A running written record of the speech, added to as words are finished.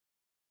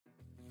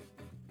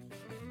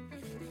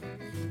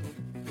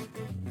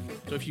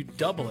So if you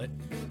double it,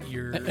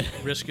 your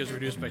risk is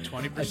reduced by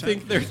 20%. I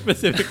think they're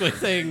specifically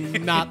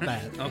saying not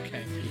that.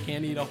 Okay. You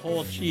can't eat a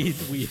whole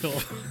cheese wheel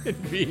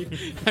and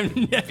be,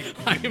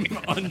 I'm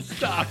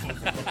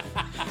unstoppable.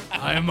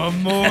 I'm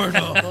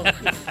immortal.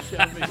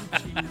 Shoving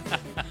cheese.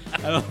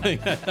 I don't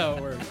think that's how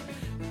it works.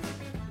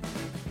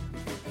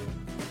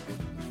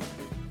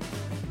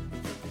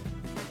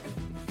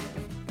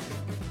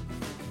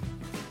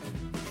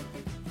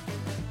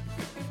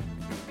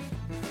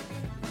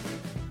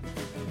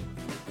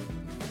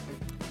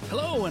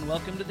 Hello and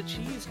welcome to the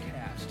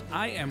Cheesecast.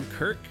 I am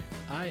Kirk.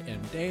 I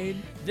am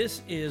Dane.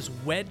 This is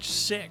Wedge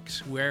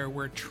 6, where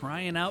we're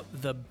trying out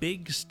the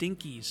big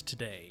Stinkies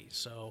today.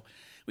 So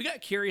we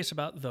got curious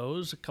about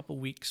those a couple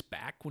weeks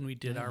back when we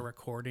did our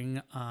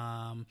recording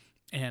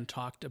and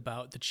talked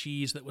about the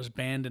cheese that was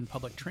banned in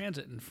public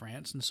transit in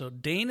France. And so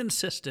Dane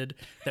insisted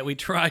that we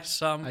try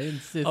some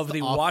of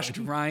the washed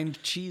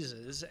rind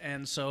cheeses.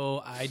 And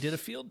so I did a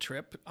field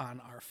trip on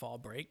our fall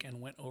break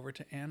and went over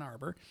to Ann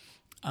Arbor,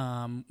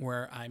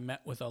 where I met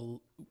with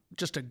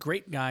just a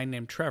great guy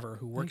named Trevor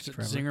who works at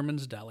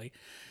Zingerman's Deli,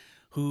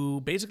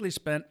 who basically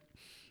spent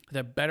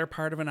the better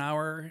part of an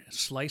hour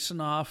slicing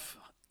off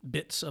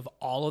bits of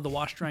all of the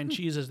washed rind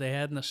cheeses they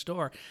had in the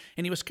store,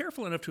 and he was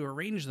careful enough to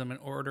arrange them in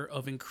order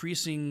of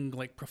increasing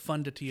like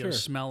profundity of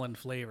smell and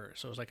flavor.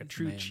 So it was like a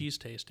true cheese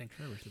tasting.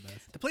 Trevor's the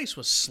best. The place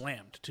was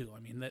slammed too. I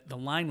mean, the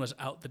line was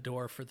out the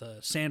door for the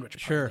sandwich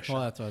part Sure. of the shop.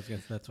 Well, that's what I was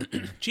going to say. That's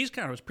what Cheese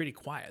counter was pretty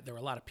quiet. There were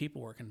a lot of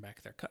people working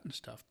back there cutting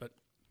stuff, but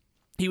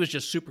he was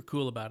just super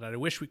cool about it. I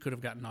wish we could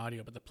have gotten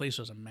audio, but the place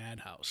was a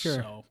madhouse.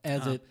 Sure, So,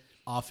 as it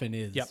often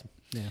is. Yep.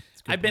 Yeah,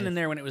 I've been in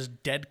there when it was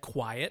dead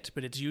quiet,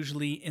 but it's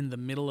usually in the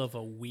middle of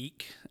a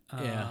week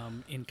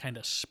in kind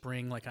of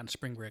spring, like on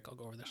spring break. I'll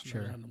go over this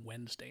on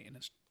Wednesday, and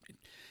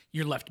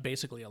you're left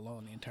basically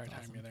alone the entire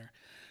time you're there.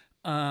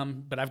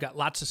 But I've got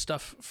lots of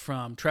stuff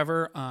from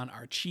Trevor on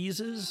our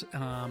cheeses.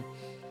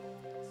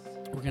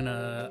 We're going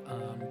to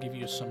give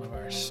you some of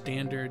our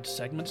standard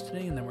segments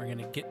today, and then we're going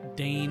to get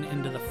Dane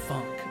into the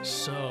funk.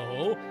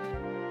 So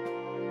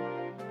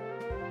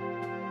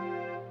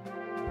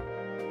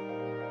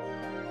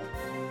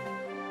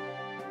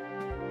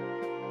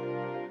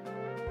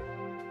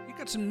you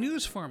got some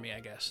news for me, I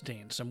guess,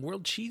 Dane. Some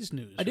world cheese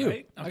news, I do.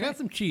 right? I got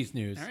some cheese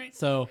news. All right.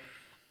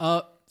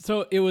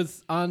 So it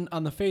was on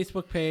the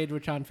Facebook page,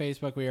 which on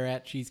Facebook we are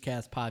at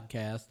Cheesecast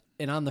Podcast.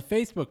 And on the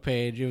Facebook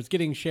page, it was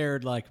getting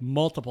shared like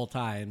multiple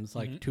times,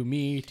 like to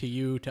me, to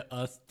you, to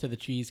us, to the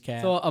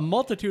Cheesecast. So a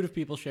multitude of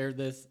people shared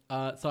this.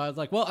 So I was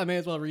like, well, I may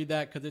as well read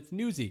that because it's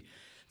newsy.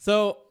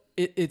 So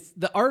it's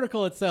the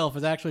article itself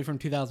is actually from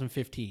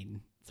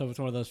 2015. So it's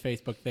one of those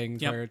Facebook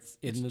things where it's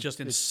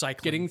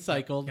cycling. Getting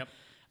cycled. Yep.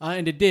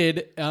 And it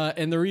did.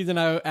 And the reason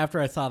after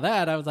I saw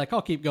that, I was like,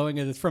 I'll keep going.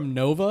 Is it's from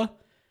Nova,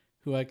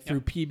 who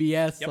through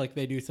PBS, like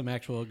they do some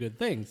actual good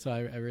things. So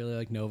I really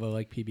like Nova,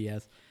 like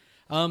PBS.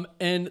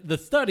 And the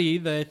study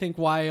that I think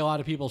why a lot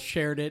of people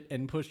shared it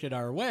and pushed it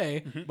our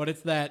way, but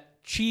it's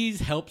that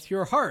cheese helps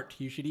your heart.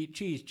 You should eat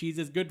cheese. Cheese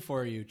is good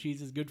for you.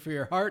 Cheese is good for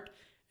your heart,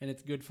 and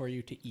it's good for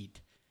you to eat.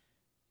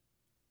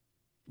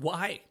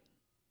 Why?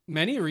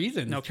 Many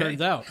reasons, turns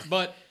out.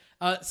 But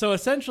so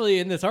essentially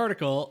in this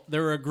article,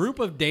 there were a group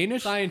of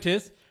Danish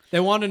scientists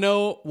that want to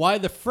know why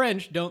the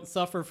French don't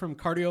suffer from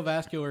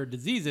cardiovascular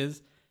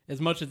diseases as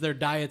much as their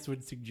diets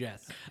would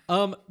suggest.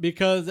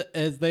 Because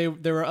there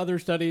were other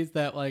studies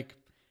that like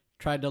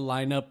tried to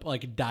line up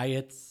like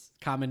diets,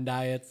 common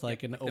diets,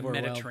 like an the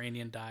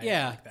Mediterranean diet.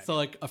 Yeah. Like that. So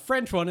like a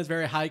French one is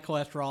very high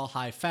cholesterol,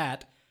 high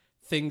fat,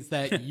 things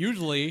that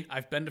usually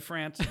I've been to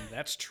France, and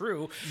that's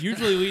true.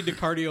 usually lead to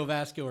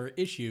cardiovascular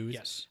issues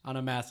Yes. on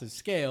a massive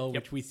scale,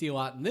 which we see a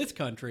lot in this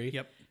country.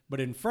 Yep. But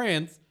in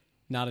France,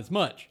 not as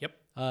much. Yep.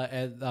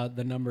 As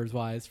the numbers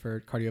wise for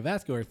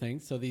cardiovascular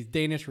things. So these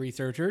Danish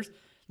researchers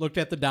looked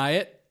at the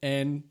diet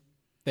and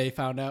they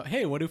found out,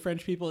 hey, what do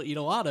French people eat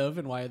a lot of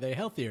and why are they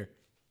healthier?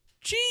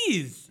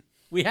 Cheese.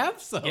 We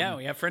have some. Yeah,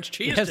 we have French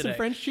cheese We have today. some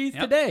French cheese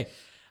today.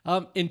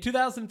 In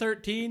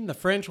 2013, the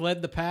French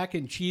led the pack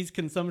in cheese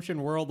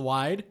consumption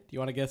worldwide. Do you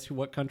want to guess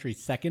what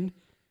country's second?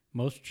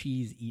 Most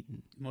cheese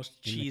eaten. Most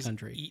in cheese the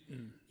country.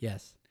 eaten.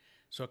 Yes.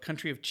 So a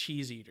country of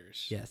cheese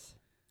eaters. Yes.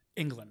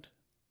 England.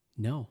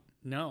 No.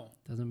 No.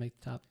 Doesn't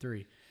make the top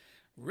 3.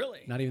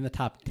 Really? Not even the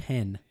top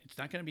 10. It's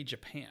not going to be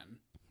Japan.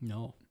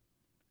 No.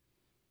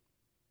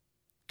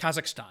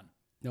 Kazakhstan.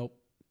 Nope.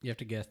 You have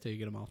to guess till you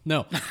get them all.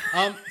 No.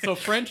 So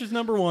French is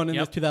number 1 in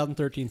this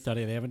 2013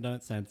 study. They haven't done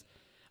it since.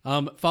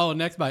 Followed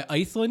next by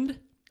Iceland.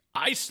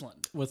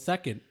 Iceland Was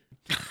second.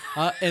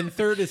 And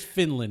third is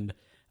Finland.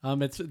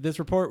 This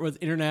report was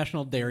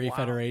International Dairy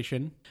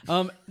Federation.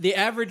 The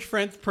average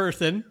French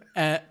person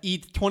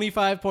eats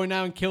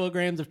 25.9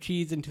 kilograms of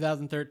cheese in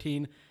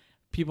 2013.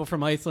 People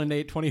from Iceland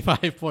ate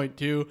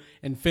 25.2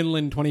 and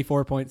Finland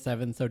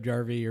 24.7. So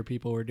Jarvie, your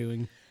people were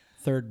doing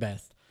third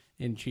best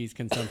in cheese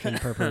consumption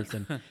per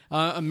person.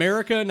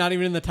 America, not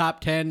even in the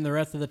top 10. The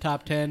rest of the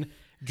top 10,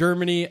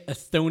 Germany,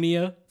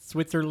 Estonia,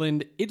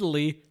 Switzerland,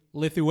 Italy,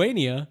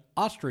 Lithuania,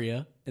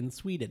 Austria, and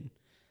Sweden.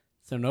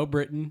 So no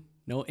Britain,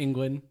 no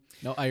England,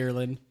 no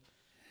Ireland.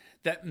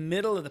 That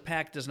middle of the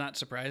pack does not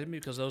surprise me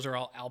because those are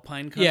all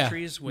alpine Yeah,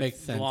 countries makes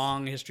with sense.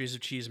 long histories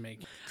of cheese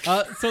making.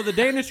 So the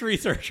Danish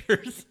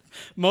researchers,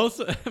 most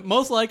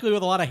likely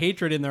with a lot of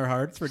hatred in their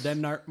hearts for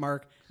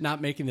Denmark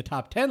not making the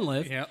top 10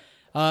 list,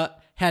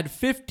 had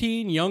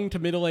 15 young to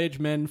middle-aged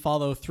men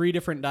follow 3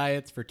 different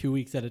diets for 2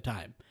 weeks at a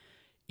time.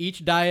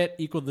 Each diet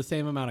equaled the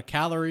same amount of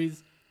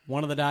calories.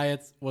 One of the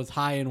diets was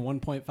high in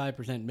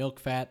 1.5% milk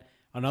fat.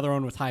 Another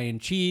one was high in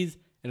cheese.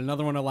 And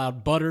another one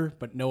allowed butter,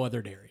 but no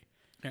other dairy.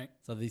 Okay.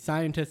 So the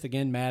scientists,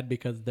 again, mad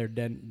because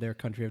their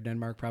country of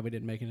Denmark probably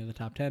didn't make it into the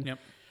top 10. Yep.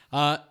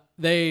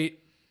 They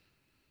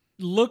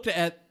looked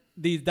at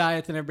these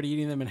diets and everybody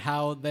eating them and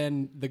how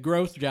then the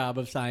gross job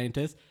of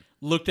scientists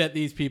looked at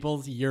these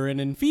people's urine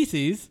and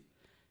feces.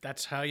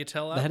 That's how you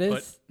tell That output.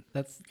 is.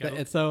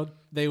 And so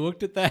they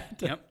looked at that.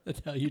 Yep.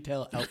 That's how you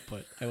tell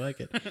output. I like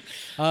it.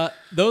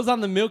 Those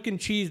on the milk and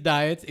cheese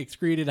diets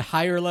excreted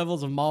higher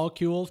levels of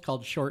molecules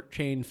called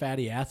short-chain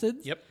fatty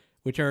acids,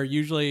 which are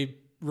usually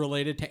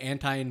related to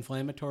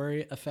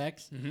anti-inflammatory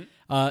effects.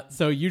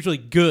 So usually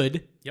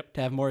good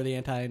to have more of the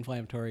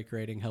anti-inflammatory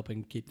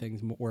helping keep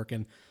things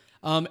working.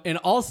 And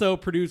also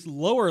produce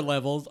lower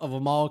levels of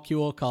a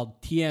molecule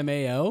called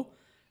TMAO,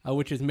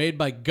 which is made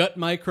by gut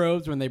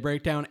microbes when they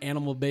break down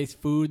animal-based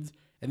foods.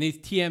 And these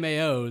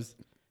TMAOs,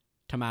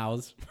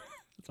 that's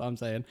what I'm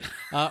saying,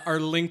 are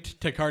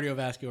linked to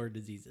cardiovascular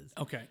diseases.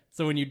 Okay.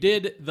 So when you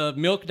did the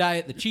milk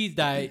diet, the cheese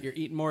diet, you're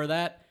eating more of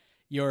that.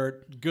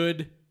 Your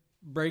good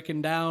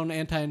breaking down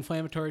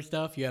anti-inflammatory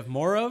stuff you have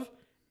more of.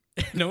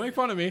 Don't make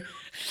fun of me.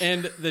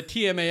 And the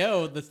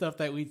TMAO, the stuff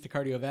that leads to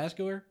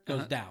cardiovascular,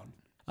 goes down.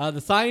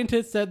 The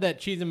scientists said that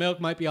cheese and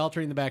milk might be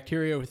altering the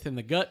bacteria within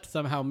the gut to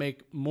somehow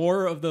make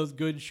more of those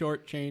good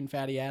short-chain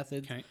fatty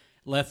acids,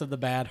 less of the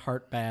bad,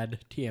 heart-bad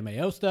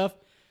TMAO stuff.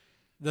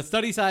 The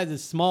study size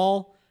is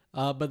small,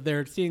 but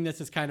they're seeing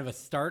this as kind of a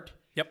start.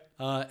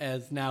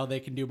 As now they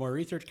can do more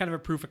research, kind of a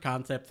proof of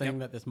concept thing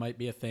that this might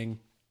be a thing.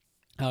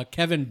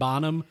 Kevin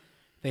Bonham,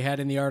 they had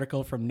in the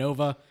article from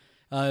Nova,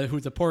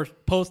 who's a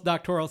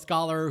postdoctoral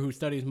scholar who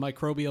studies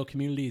microbial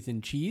communities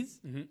in cheese.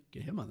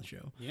 Get him on the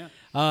show.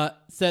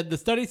 Said the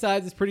study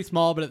size is pretty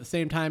small, but at the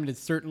same time, it is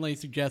certainly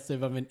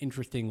suggestive of an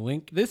interesting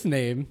link. This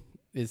name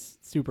is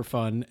super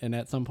fun, and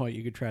at some point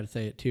you could try to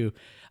say it too.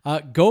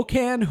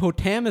 Gökhan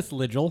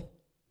Hotamesligil.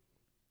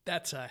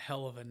 That's a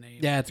hell of a name.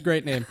 Yeah, it's a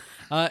great name.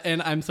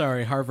 And I'm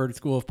sorry, Harvard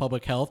School of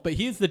Public Health, but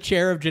he's the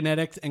chair of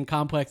genetics and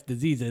complex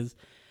diseases.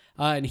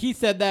 And he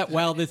said that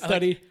while this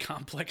study...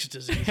 complex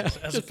diseases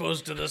as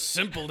opposed to the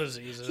simple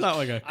diseases. It's not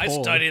like a cold.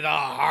 I study the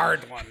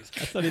hard ones.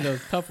 I study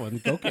those tough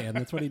ones. Gökhan,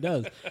 that's what he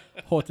does.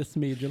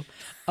 Hotamesligil.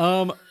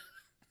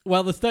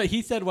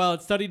 He said while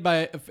it's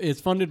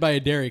is funded by a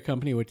dairy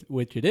company,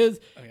 which it is,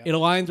 it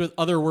aligns with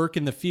other work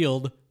in the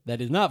field that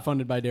is not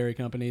funded by dairy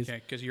companies.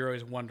 Okay, because you're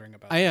always wondering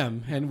about I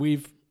am, and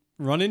we've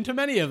run into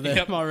many of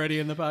them already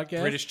in the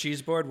podcast. British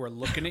Cheese Board, we're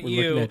looking at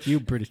We're looking at you,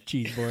 British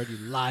Cheese Board, you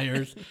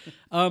liars.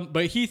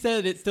 But he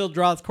said it still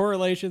draws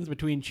correlations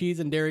between cheese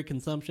and dairy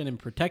consumption and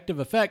protective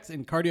effects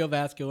in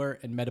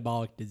cardiovascular and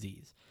metabolic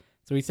disease.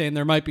 So he's saying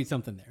there might be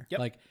something there.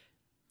 Like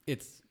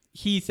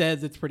he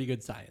says it's pretty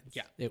good science.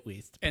 At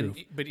least.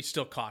 But he's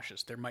still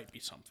cautious. There might be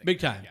something. Big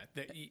time.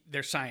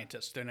 They're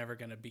scientists. They're never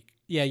going to be.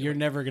 Yeah, you're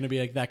never going to be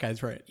like, that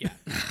guy's right.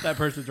 That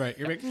person's right.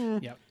 You're like,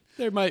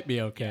 there might be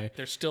okay.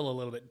 They're still a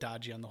little bit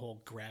dodgy on the whole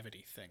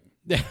gravity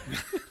thing.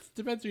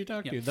 Depends who you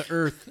talk to. The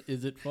Earth,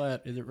 is it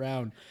flat? Is it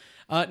round?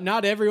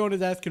 Not everyone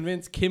is as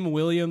convinced. Kim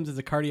Williams is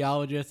a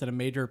cardiologist and a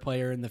major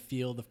player in the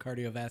field of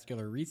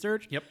cardiovascular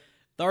research.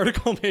 The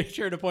article made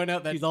sure to point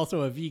out that he's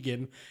also a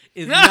vegan.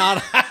 Is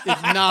not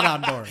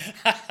on board.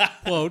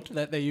 Quote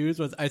that they used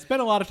was, "I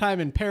spent a lot of time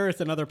in Paris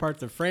and other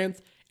parts of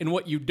France, and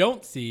what you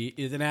don't see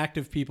is an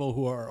active people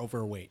who are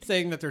overweight."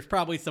 Saying that there's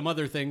probably some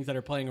other things that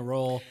are playing a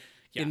role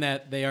in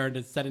that they aren't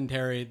as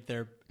sedentary,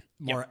 they're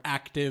more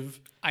active.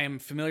 I am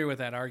familiar with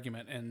that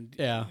argument, and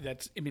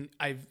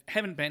I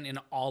haven't been in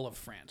all of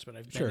France, but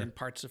I've been in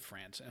parts of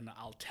France, and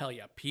I'll tell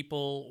you,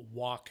 people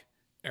walk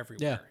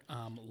everywhere.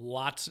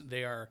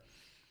 They are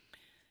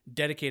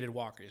dedicated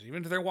walkers.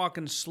 Even if they're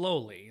walking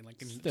slowly,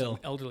 like some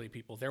elderly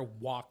people, they're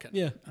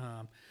walking.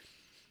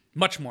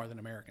 Much more than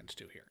Americans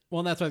do here. Well,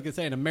 and that's what I was going to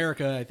say. In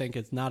America, I think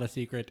it's not a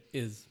secret,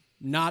 is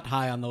not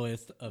high on the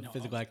list of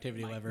physical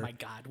activity level. My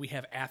God, we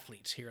have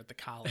athletes here at the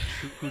college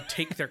who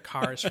take their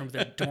cars from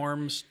their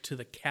dorms to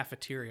the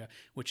cafeteria,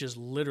 which is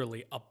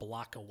literally a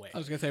block away. I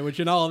was going to say, which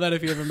in all of that,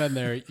 if you've ever been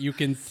there, you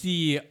can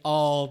see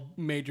all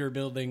major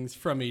buildings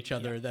from each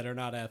other that are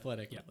not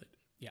athletic.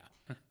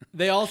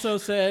 They also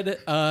said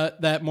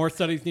that more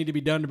studies need to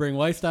be done to bring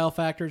lifestyle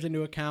factors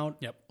into account,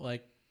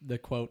 like the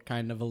quote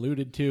kind of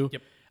alluded to,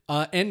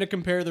 and to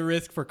compare the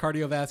risk for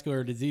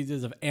cardiovascular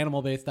diseases of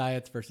animal-based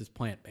diets versus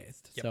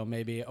plant-based. So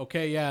maybe,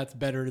 it's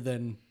better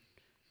than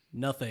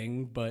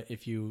nothing, but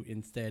if you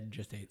instead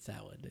just ate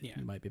salad,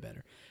 it might be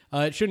better.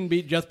 It shouldn't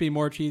be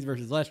more cheese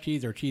versus less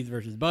cheese or cheese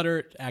versus butter.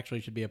 It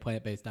actually should be a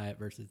plant-based diet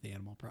versus the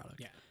animal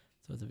product.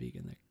 So as a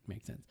vegan, that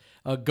makes sense.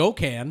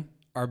 Gökhan,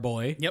 our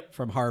boy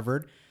from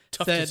Harvard,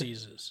 Tough said,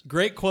 diseases.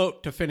 Great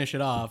quote to finish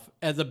it off.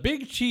 As a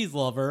big cheese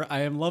lover,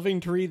 I am loving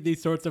to read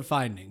these sorts of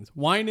findings.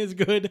 Wine is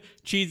good,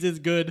 cheese is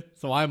good,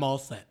 so I'm all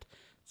set.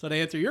 So to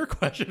answer your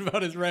question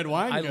about his red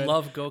wine, I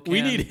love Gokhan.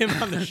 We need him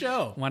on the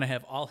show. Want to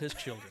have all his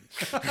children.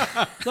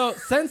 So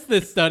since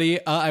this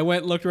study, I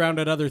went and looked around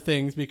at other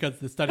things because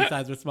the study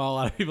size was small. A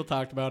lot of people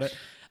talked about it.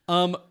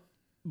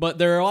 But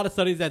there are a lot of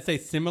studies that say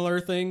similar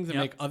things and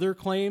make other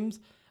claims.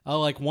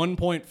 Like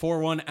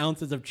 1.41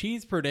 ounces of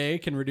cheese per day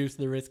can reduce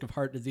the risk of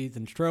heart disease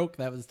and stroke.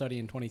 That was a study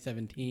in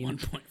 2017.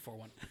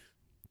 1.41.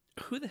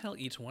 Who the hell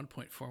eats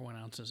 1.41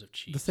 ounces of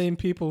cheese? The same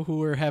people who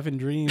were having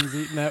dreams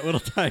eating that little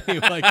tiny,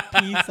 like,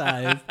 pea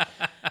size.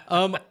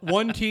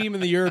 One team in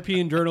the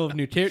European Journal of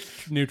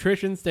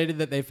Nutrition stated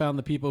that they found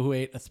the people who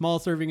ate a small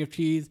serving of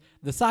cheese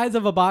the size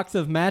of a box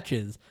of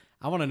matches.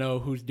 I want to know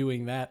who's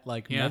doing that,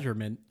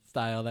 measurement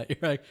style that you're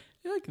like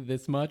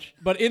this much.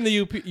 But in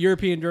the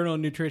European Journal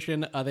of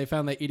Nutrition, they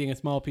found that eating a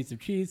small piece of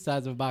cheese,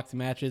 size of a box of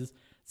matches,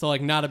 so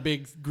like not a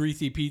big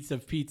greasy piece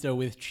of pizza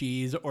with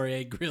cheese or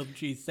a grilled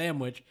cheese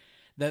sandwich,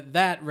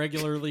 that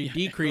regularly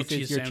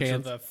decreases your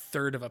chance with a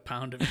third of a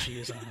pound of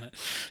cheese on it.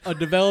 of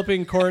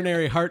developing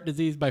coronary heart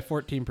disease by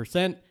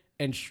 14%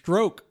 and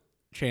stroke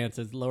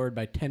chances lowered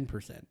by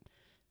 10%.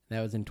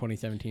 That was in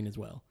 2017 as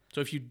well.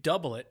 So if you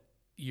double it,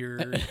 your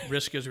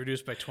risk is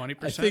reduced by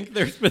 20%? I think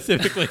they're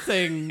specifically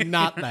saying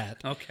not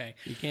that. Okay.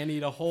 You can't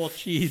eat a whole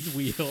cheese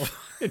wheel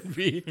and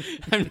be,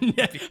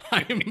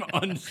 I'm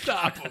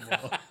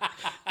unstoppable.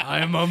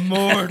 I'm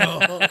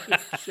immortal.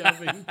 Just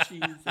shoving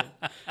cheese in.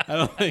 I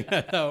don't think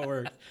that's how it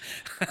works.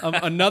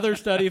 Another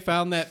study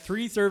found that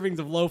 3 servings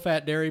of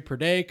low-fat dairy per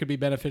day could be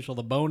beneficial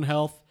to bone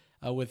health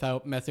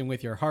without messing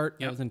with your heart.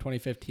 That was in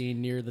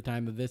 2015, near the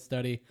time of this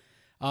study.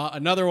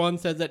 Another one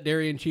says that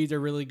dairy and cheese are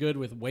really good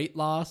with weight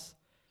loss.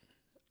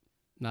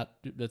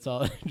 That's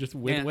all, just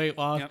with weight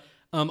loss. Yep.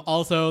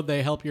 Also,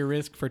 they help your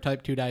risk for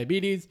type 2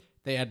 diabetes.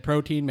 They add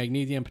protein,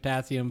 magnesium,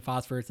 potassium,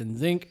 phosphorus, and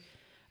zinc.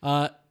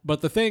 But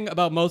the thing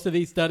about most of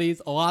these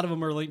studies, a lot of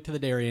them are linked to the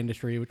dairy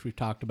industry, which we've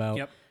talked about.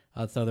 Yep.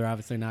 So they're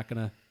obviously not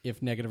going to,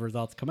 if negative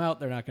results come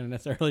out, they're not going to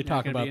necessarily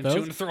talk about those.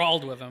 Too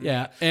enthralled with them.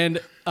 Yeah, and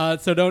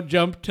so don't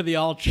jump to the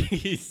all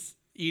cheese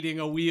eating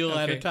a wheel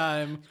at a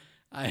time.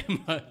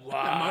 I'm a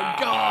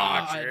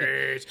god.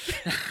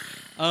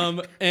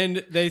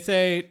 And they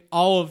say,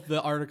 all of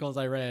the articles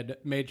I read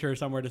made sure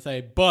somewhere to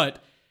say,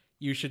 but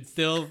you should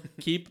still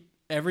keep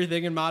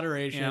everything in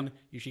moderation. Yep.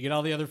 You should get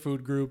all the other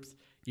food groups.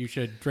 You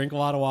should drink a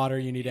lot of water.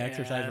 You need to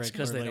exercise regularly.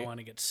 Because they don't want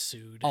to get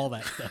sued. All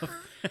that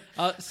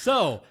stuff.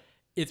 So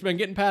it's been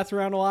getting passed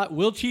around a lot.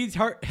 Will cheese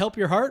help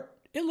your heart?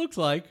 It looks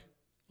like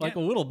a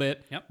little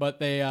bit. Yep. But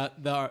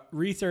the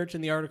research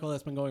in the article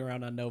that's been going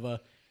around on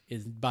Nova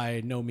is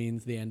by no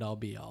means the end-all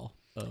be-all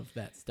of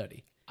that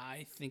study.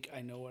 I think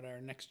I know what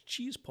our next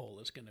cheese poll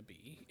is going to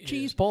be.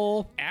 Cheese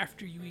poll.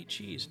 After you eat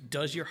cheese,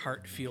 does your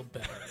heart feel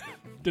better?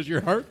 Does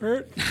your heart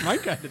hurt? Mine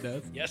kind of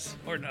does. Yes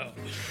or no?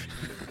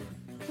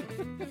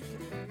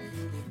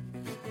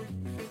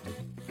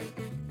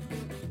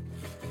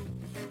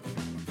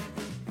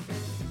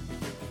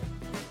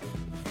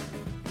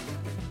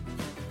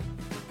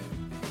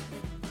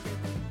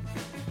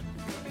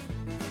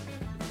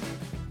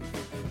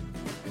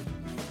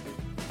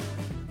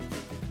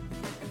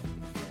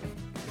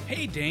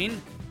 Hey,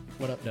 Dane.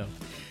 What up, Doe?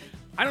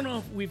 I don't know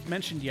if we've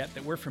mentioned yet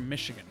that we're from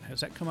Michigan. Has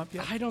that come up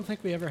yet? I don't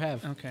think we ever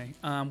have. Okay.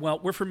 Well,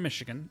 we're from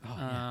Michigan.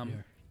 Oh,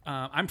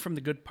 I'm from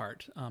the good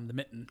part, the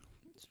Mitten.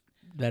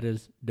 That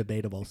is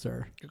debatable,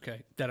 sir.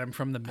 Okay. That I'm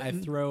from the Mitten?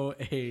 I throw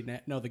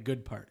the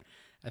good part.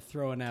 I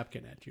throw a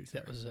napkin at you,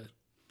 sir.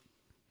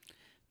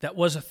 That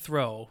was a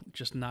throw,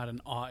 just not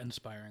an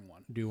awe-inspiring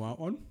one. Do you want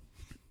one?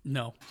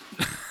 No.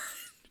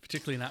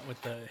 Particularly not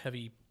with the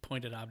heavy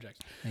pointed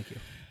object. Thank you.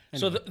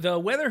 Anyway. So the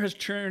weather has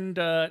turned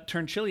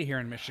chilly here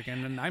in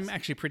Michigan, and I'm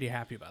actually pretty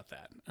happy about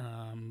that.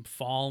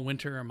 Fall,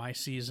 winter are my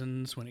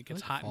seasons. When it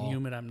gets hot and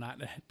humid, I'm not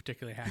a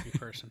particularly happy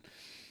person.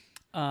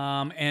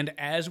 And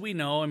as we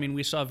know, I mean,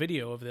 we saw a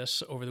video of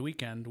this over the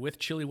weekend. With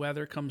chilly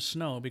weather comes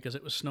snow, because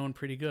it was snowing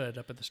pretty good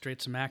up at the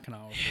Straits of Mackinac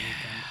over the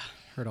weekend.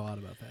 Heard a lot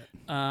about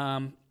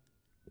that.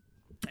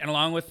 And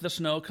along with the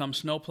snow comes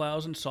snow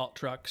plows and salt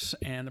trucks.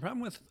 And the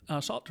problem with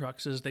salt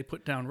trucks is they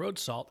put down road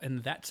salt,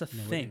 and that's a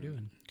thing. What you're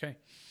doing. Okay.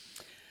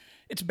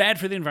 It's bad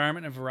for the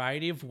environment in a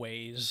variety of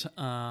ways,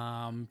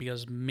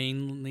 because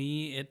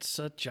mainly it's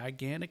a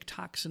gigantic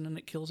toxin and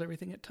it kills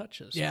everything it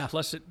touches. Yeah.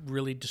 Plus, it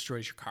really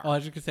destroys your car. Oh, I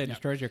was just going to say,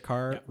 destroys your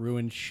car,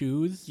 ruins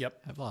shoes.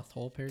 Yep. I've lost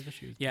whole pairs of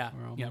shoes. Yeah.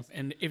 Yep.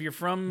 And if you're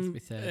from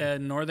a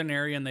northern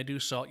area and they do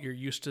salt, you're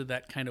used to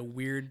that kind of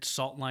weird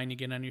salt line you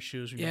get on your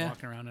shoes when you're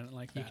walking around in it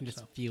like that. You can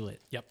just feel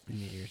it. Yep. In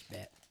your ears.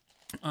 Bet.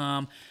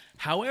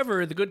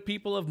 However, the good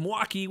people of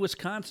Milwaukee,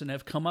 Wisconsin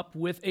have come up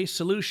with a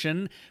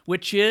solution,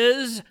 which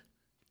is...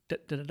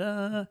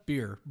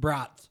 Beer,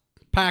 brats,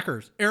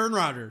 Packers, Aaron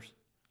Rodgers.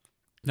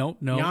 No.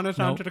 Giannis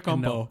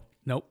Antetokounmpo.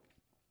 Nope.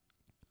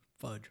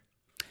 Fudge.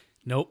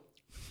 Nope.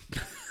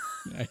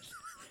 Nice.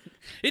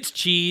 It's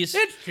cheese.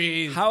 It's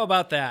cheese. How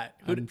about that?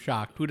 I'm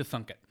shocked. Who'da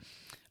thunk it?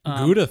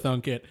 Who'da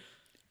thunk it?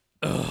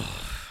 Ugh.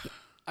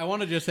 I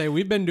want to just say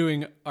we've been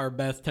doing our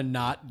best to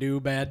not do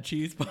bad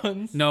cheese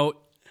puns. No,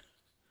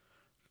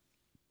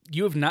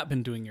 you have not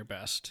been doing your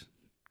best.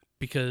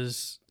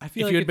 Because if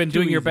you had been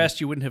doing your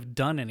best, you wouldn't have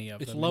done any of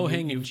them. It's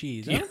low-hanging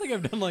cheese. I don't think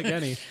I've done like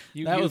any.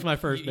 That was my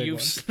first big one.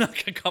 You've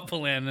snuck a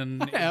couple in,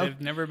 and they've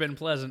never been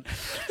pleasant.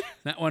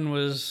 That one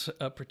was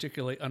a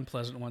particularly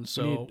unpleasant one.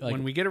 So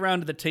when we get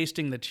around to the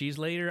tasting the cheese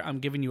later, I'm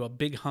giving you a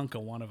big hunk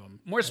of one of them.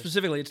 More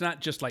specifically, it's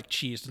not just like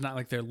cheese. It's not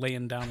like they're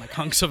laying down like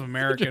hunks of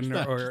American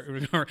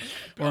or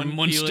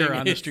Munster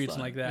on the streets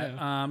like that.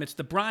 Yeah. It's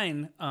the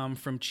brine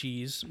from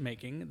cheese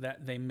making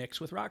that they mix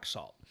with rock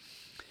salt.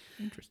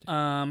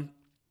 Interesting.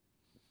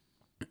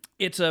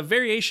 It's a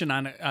variation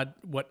on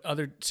what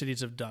other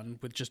cities have done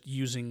with just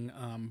using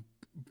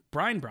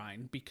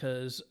brine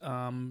because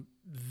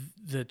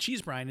the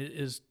cheese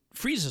brine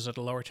freezes at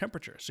a lower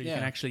temperature, so you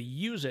can actually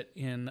use it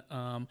in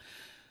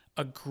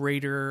a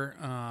greater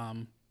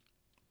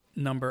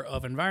number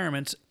of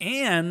environments,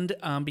 and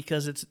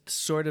because it's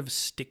sort of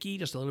sticky,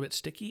 just a little bit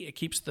sticky, it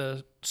keeps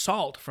the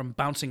salt from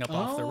bouncing up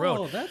off the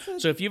road.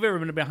 So if you've ever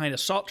been behind a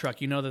salt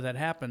truck, you know that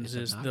happens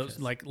is those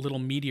like little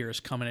meteors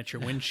coming at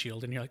your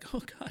windshield, and you're like,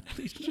 oh God,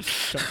 please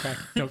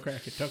don't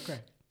crack it.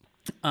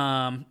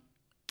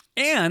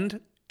 And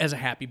as a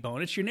happy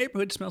bonus, your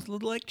neighborhood smells a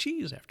little like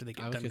cheese after they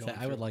get done going through.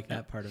 I would like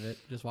that part of it.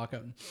 Just walk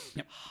out.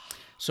 Yep.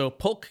 So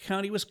Polk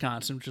County,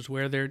 Wisconsin, which is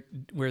where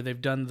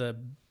they've done the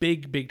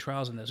big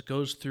trials in this,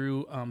 goes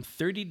through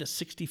 30 to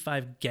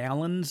 65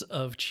 gallons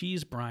of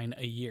cheese brine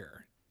a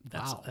year.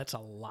 That's a lot.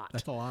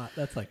 That's a lot.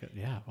 That's like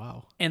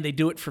wow. And they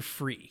do it for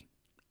free.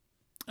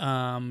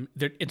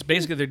 It's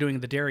basically they're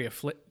doing the dairy a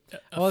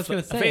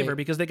favor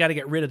because they got to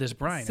get rid of this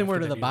brine.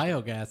 Similar to the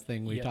biogas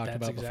thing we talked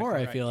about before.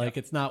 I feel like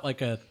it's not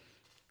like a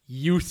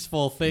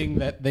useful thing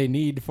that they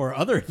need for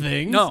other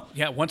things. No,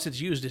 once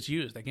it's used, it's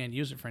used. They can't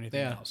use it for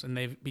anything else.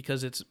 And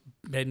because it's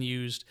been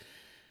used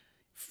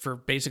for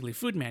basically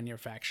food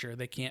manufacture,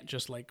 they can't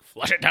just like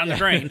flush it down the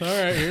drain. All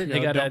right, here you go. They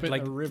got to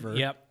like a river.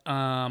 Yep.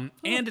 And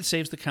it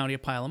saves the county a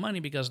pile of money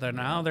because they're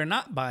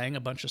not buying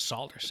a bunch of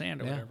salt or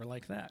sand or whatever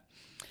like that.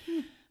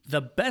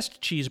 The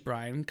best cheese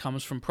brine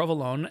comes from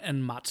provolone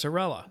and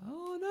mozzarella.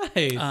 Oh,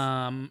 nice.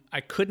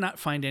 I could not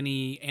find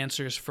any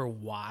answers for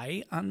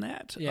why on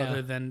that,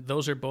 other than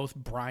those are both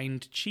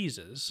brined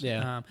cheeses.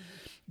 Yeah.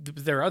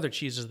 There are other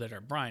cheeses that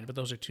are brined, but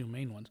those are two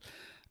main ones.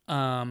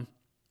 I'm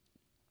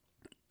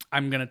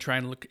going to try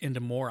and look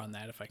into more on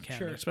that if I can.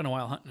 Sure. It's been a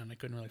while hunting, and I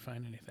couldn't really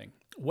find anything.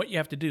 What you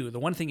have to do, the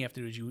one thing you have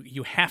to do is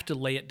you have to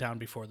lay it down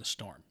before the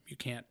storm. You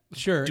can't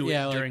do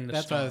it during the storm.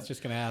 That's what I was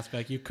just going to ask.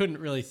 Like, you couldn't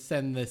really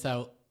send this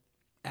out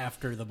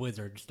after the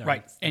blizzard starts.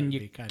 Right, and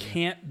you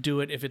can't do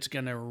it if it's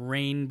going to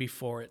rain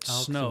before it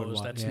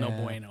snows. That's no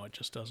bueno. It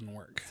just doesn't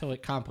work. So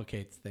it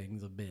complicates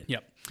things a bit.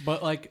 Yep.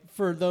 But like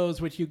for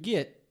those which you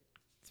get,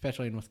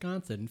 especially in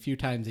Wisconsin, a few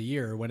times a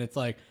year when it's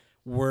like,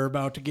 we're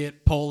about to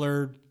get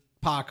polar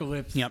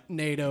apocalypse,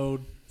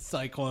 NATO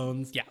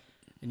cyclones. Yeah.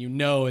 And you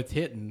know it's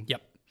hitting.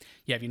 Yep.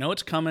 Yeah, if you know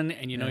it's coming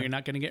and you know you're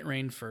not going to get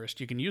rain first,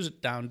 you can use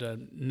it down to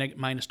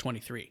minus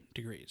 23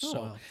 degrees.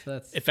 So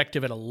that's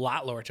effective at a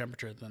lot lower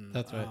temperature than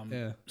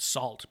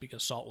salt,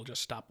 because salt will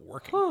just stop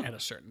working at a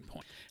certain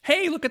point.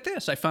 Hey, look at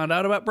this. I found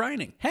out about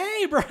brining.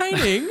 Hey,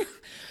 brining!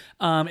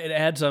 It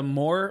adds a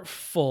more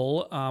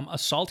full, a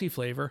salty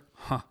flavor.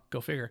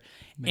 Go figure.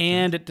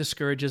 And it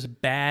discourages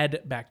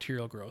bad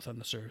bacterial growth on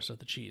the surface of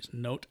the cheese.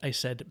 Note I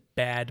said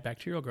bad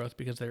bacterial growth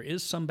because there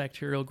is some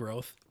bacterial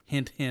growth,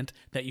 hint, hint,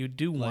 that you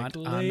do want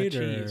on the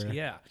cheese.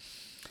 Yeah.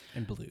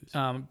 And blues.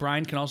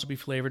 Brine can also be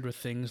flavored with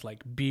things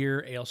like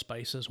beer, ale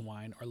spices,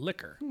 wine, or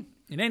liquor.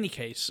 In any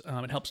case,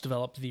 it helps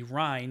develop the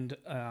rind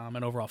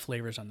and overall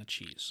flavors on the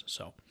cheese.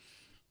 So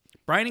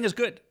brining is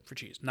good for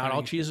cheese. Not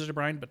all cheeses are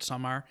brined, but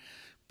some are.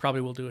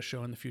 Probably we'll do a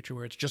show in the future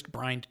where it's just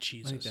brined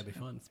cheeses. I think that'd be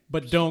fun.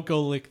 But don't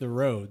go lick the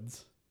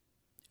roads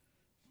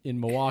in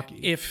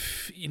Milwaukee.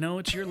 If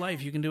it's your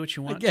life, you can do what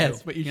you want.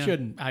 Yes, but you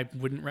shouldn't. I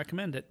wouldn't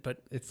recommend it.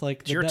 But it's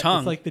like your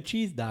tongue. It's like the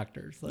cheese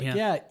doctors.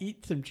 Like,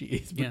 eat some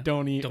cheese, but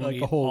don't eat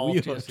a whole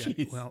wheel of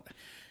cheese. Well,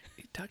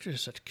 doctors are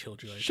such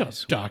killjoys. Shut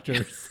up,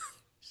 doctors.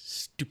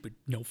 Stupid,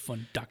 no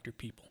fun doctor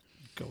people.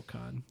 Go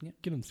con. Yeah.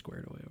 Get them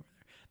squared away over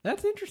there.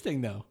 That's interesting,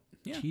 though.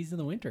 Yeah. Cheese in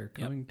the winter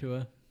coming to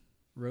a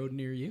road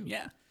near you.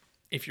 Yeah.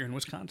 If you're in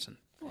Wisconsin.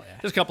 Oh, yeah.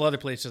 There's a couple other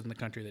places in the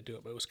country that do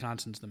it, but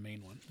Wisconsin's the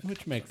main one.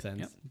 Which makes sense.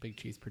 Yep. Big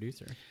cheese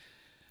producer.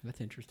 That's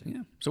interesting.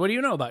 Yeah. So what do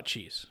you know about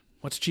cheese?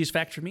 What's cheese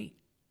fact for me?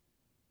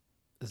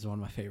 This is one of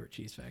my favorite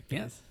cheese facts.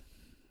 Yeah.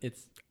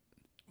 It's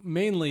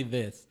mainly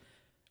this.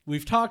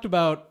 We've talked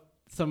about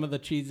some of the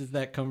cheeses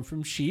that come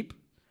from sheep.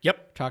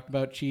 Yep. Talked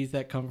about cheese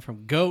that come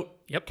from goat,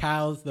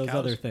 cows, those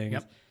other things.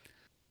 Yep.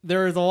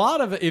 There is a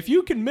lot of it. If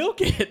you can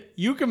milk it,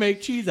 you can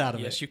make cheese out of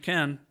it. Yes, you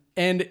can.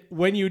 And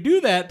when you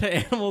do that to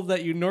animals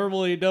that you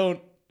normally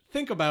don't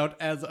think about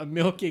as a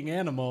milking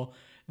animal,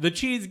 the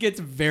cheese gets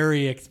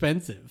very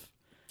expensive.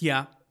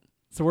 Yeah.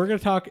 So we're going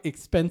to talk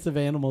expensive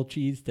animal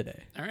cheese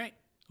today. All right.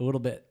 A little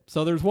bit.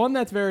 So there's one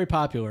that's very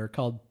popular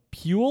called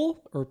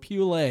Pule or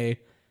Pule.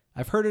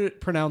 I've heard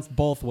it pronounced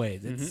both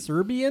ways. It's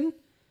Serbian.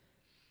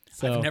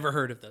 So I've never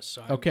heard of this.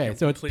 So okay,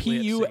 so it's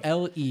Pule.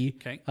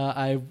 Okay.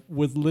 I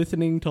was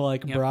listening to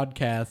like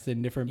broadcasts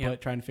in different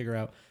trying to figure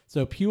out.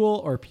 So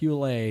Pule or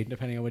Pule,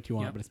 depending on what you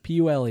want, but it's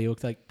Pule. It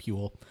looks like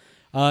Pule.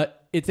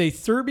 It's a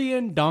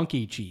Serbian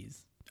donkey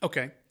cheese.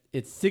 Okay.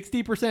 It's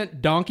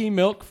 60% donkey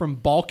milk from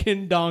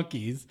Balkan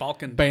Donkeys.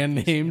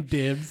 Band name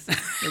Dibs.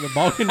 The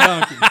Balkan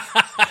Donkeys.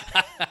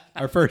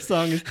 Our first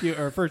song is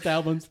our first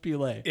album's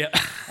Pule. Yeah.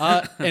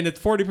 And it's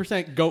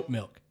 40% goat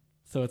milk.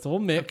 So it's a little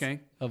mix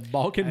of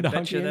Balkan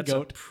donkey and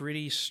goat. That's a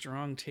pretty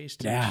strong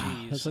tasting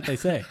cheese. That's what they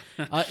say.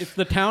 It's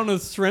the town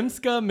of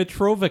Sremska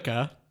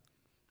Mitrovica.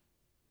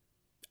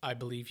 I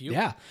believe you.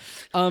 Yeah.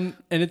 And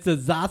it's a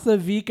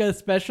Zasavica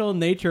Special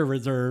Nature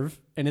Reserve,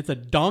 and it's a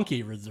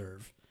donkey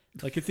reserve.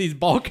 Like it's these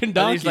Balkan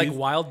donkeys. Are these like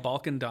wild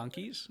Balkan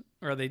donkeys?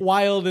 Or are they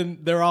wild,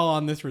 and they're all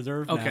on this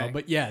reserve now. Okay.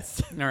 But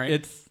yes, all right.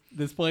 It's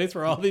this place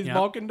where all these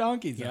Balkan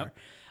donkeys are.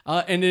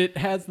 And it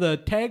has the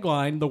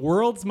tagline, the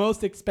world's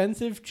most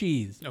expensive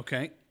cheese.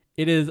 Okay.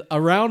 It is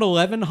around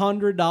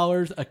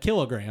 $1,100 a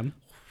kilogram.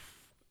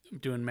 I'm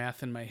doing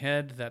math in my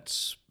head.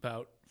 That's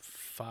about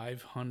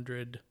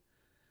 500.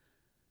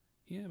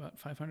 Yeah, about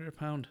 500 a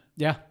pound.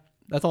 Yeah,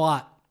 that's a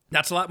lot.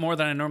 That's a lot more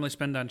than I normally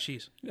spend on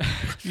cheese.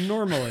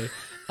 Normally.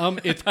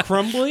 It's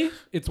crumbly.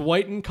 It's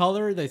white in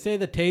color. They say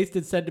the taste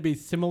is said to be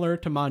similar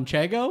to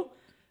Manchego,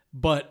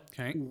 but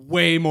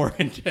way more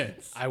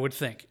intense. I would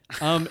think.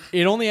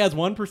 It only has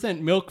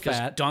 1% milk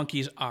fat.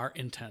 Donkeys are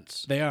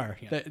intense. They are.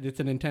 Yeah. It's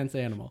an intense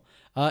animal.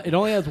 It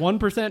only has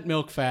 1%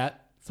 milk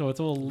fat, so it's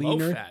a little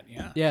leaner. Low fat,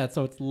 yeah. Yeah,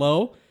 so it's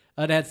low.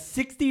 It has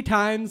 60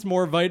 times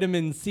more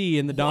vitamin C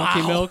in the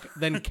donkey milk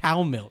than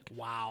cow milk.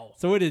 Wow.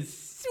 So it is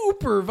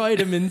super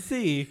vitamin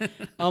C.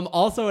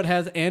 Also, it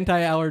has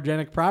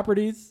anti-allergenic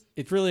properties.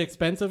 It's really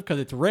expensive because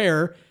it's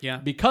rare. Yeah.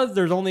 Because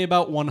there's only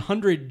about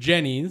 100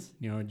 jennies.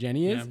 You know what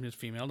Jenny is? Yeah, just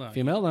female donkey.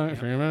 Female donkey.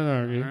 Female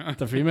donkey.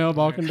 It's a female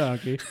Balkan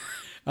donkey.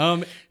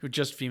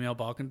 Just female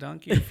Balkan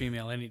donkey or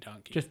female any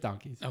donkey? Just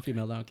donkeys. Okay.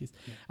 Female donkeys.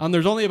 Yeah.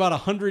 There's only about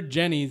 100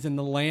 jennies in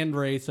the land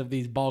race of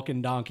these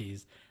Balkan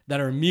donkeys that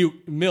are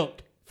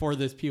milked for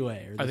this Pule.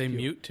 Are they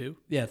mute too?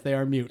 Yes, they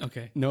are mute.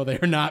 Okay. No, they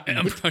are not mute.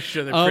 I'm not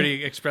sure they're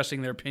pretty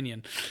expressing their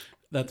opinion.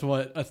 That's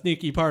what a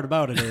sneaky part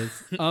about it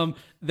is.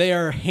 They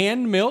are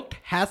hand-milked,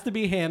 has to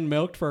be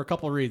hand-milked for a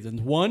couple of reasons.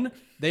 One,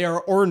 they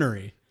are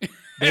ornery.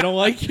 They don't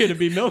like you to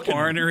be milking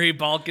Ornery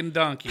Balkan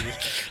donkeys.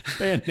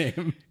 Band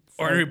name.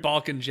 Ornery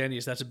Balkan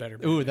jennies. That's a better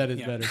band. Ooh, that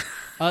is better.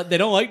 They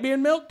don't like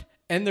being milked,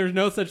 and there's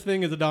no such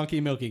thing as a donkey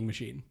milking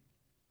machine.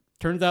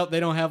 Turns out they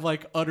don't have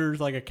like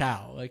udders like a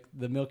cow. Like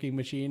the milking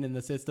machine and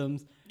the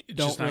systems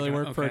don't really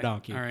work for a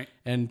donkey. All right.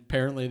 And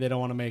apparently they don't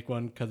want to make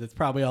one because it's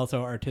probably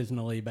also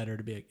artisanally better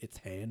to be it's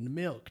hand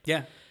milked.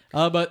 Yeah.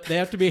 But they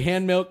have to be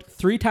hand milked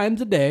 3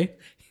 times a day.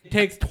 It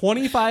takes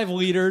 25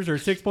 liters or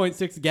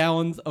 6.6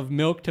 gallons of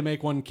milk to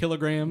make 1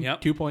 kilogram,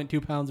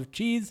 2.2 pounds of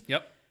cheese.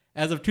 Yep.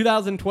 As of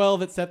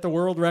 2012, it set the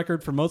world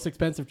record for most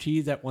expensive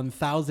cheese at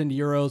 1,000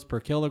 euros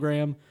per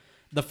kilogram.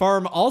 The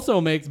farm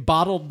also makes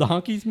bottled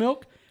donkey's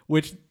milk,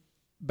 which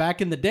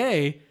back in the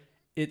day,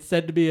 it's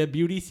said to be a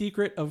beauty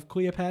secret of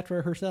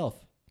Cleopatra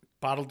herself.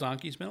 Bottled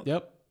donkey's milk?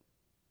 Yep.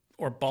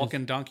 Or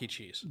Balkan donkey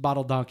cheese?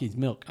 Bottled donkey's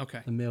milk. Okay.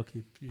 The milk,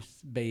 you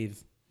just bathe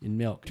in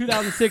milk.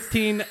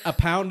 2016, a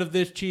pound of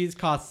this cheese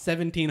cost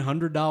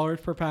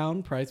 $1,700 per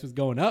pound. Price was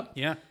going up.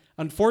 Yeah.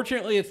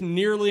 Unfortunately, it's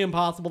nearly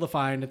impossible to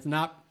find. It's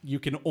not, you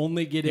can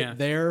only get it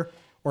there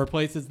or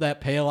places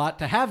that pay a lot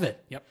to have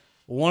it. Yep.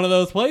 One of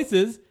those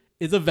places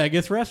is a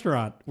Vegas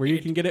restaurant where you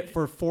can get it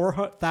for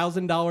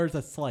 $4,000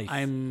 a slice.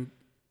 I'm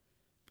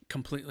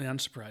completely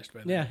unsurprised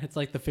by that. Yeah, it's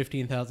like the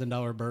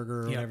 $15,000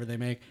 burger or whatever they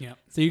make. Yep.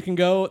 So you can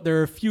go. There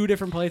are a few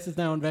different places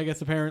now in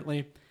Vegas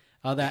apparently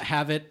that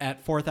have it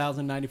at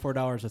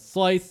 $4,094 a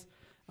slice.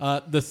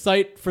 The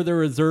site for the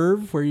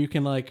reserve where you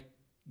can like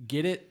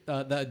get it,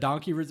 the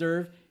donkey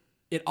reserve,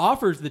 it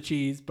offers the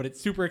cheese, but it's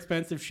super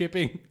expensive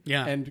shipping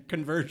and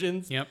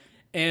conversions. Yep.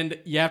 And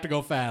you have to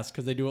go fast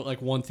because they do it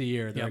like once a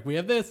year. They're like, we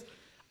have this.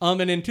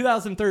 And in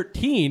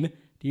 2013,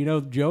 do you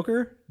know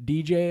Joker?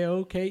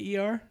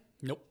 DJOKER?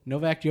 Nope.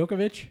 Novak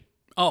Djokovic?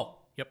 Oh,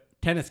 yep.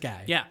 Tennis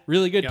guy. Yeah.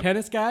 Really good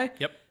tennis guy.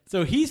 Yep.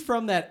 So he's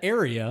from that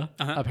area,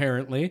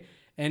 apparently.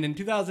 And in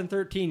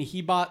 2013,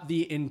 he bought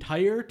the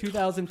entire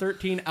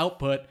 2013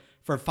 output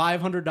for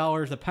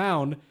 $500 a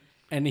pound.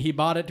 And he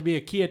bought it to be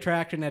a key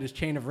attraction at his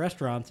chain of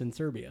restaurants in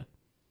Serbia.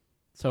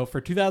 So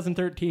for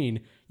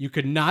 2013, you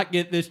could not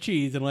get this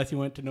cheese unless you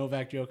went to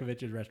Novak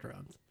Djokovic's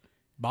restaurants.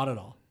 Bought it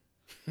all.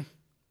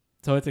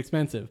 So it's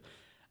expensive.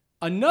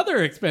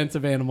 Another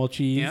expensive animal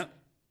cheese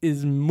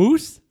is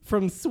moose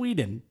from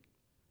Sweden.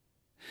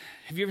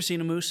 Have you ever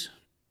seen a moose?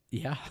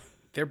 Yeah.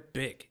 They're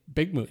big.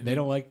 Big moose. They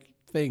don't like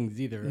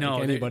things either. No,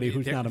 like anybody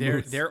who's not a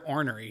moose. They're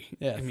ornery.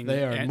 Yes, I mean,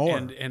 they are more.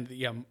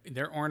 And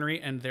they're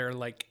ornery, and they're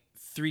like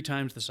 3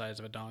 times the size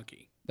of a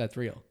donkey. That's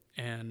real.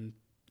 And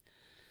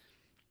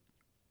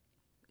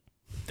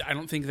I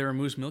don't think there are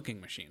moose milking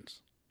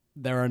machines.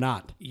 There are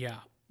not. Yeah.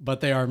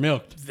 But they are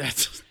milked.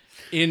 That's...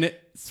 In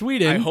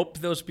Sweden... I hope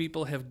those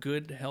people have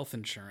good health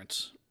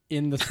insurance.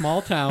 In the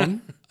small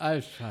town...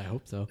 I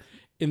hope so.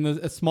 in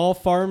a small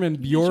farm in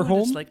Can you imagine what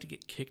Bjorholm. it's like to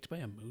get kicked by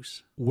a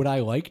moose? Would I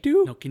like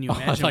to? No, can you I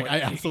was imagine? like,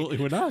 I absolutely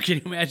would not. Can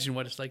you imagine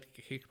what it's like to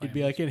get kicked by It'd a be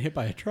moose? like getting hit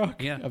by a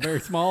truck. Yeah. A very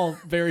small,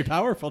 very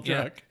powerful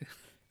Yeah. truck.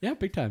 Yeah,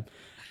 big time.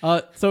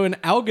 So in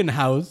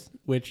Algenhaus,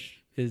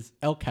 which is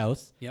Elk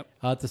House, Yep.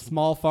 it's a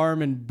small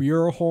farm in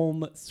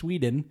Bjurholm,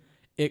 Sweden.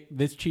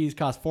 This cheese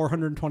costs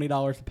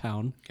 $420 a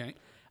pound. Okay.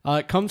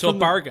 It comes So a from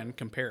bargain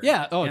compared.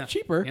 Yeah. Oh, it's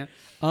cheaper.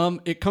 Yeah.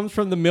 It comes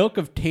from the milk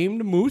of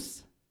tamed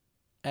moose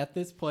at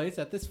this place,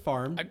 at this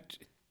farm.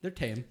 They're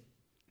tame.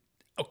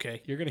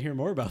 Okay. You're going to hear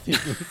more about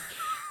these moose.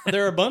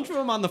 There are a bunch of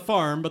them on the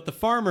farm, but the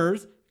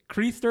farmers,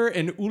 Krister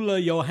and Ulla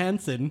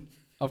Johansson,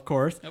 of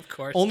course,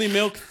 only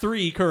milk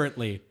 3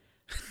 currently.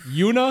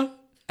 Yuna,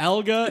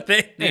 Alga,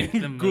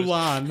 and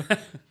Gulan.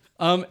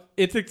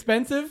 It's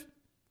expensive,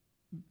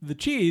 the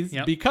cheese,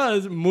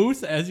 because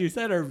moose, as you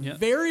said, are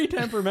very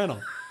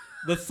temperamental.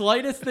 The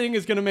slightest thing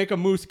is going to make a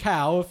moose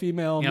cow, a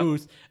female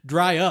moose,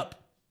 dry up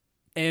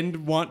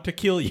and want to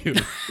kill you,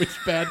 which is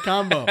bad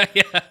combo.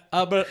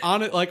 But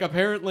on it, like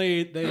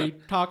apparently they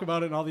talk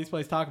about it, and all these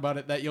places talk about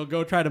it, that you'll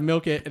go try to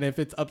milk it, and if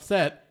it's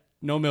upset,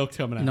 no milk's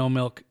coming out. No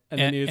milk.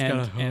 And then you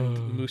just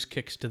and moose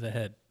kicks to the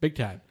head. Big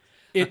time.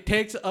 It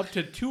takes up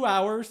to 2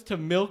 hours to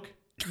milk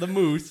the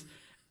moose,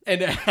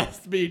 and it has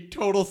to be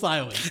total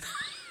silence.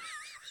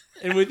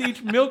 And with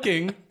each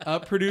milking,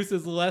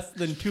 produces less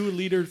than 2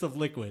 liters of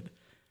liquid.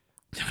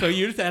 So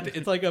you just have to,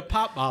 it's like a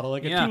pop bottle,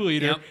 like a 2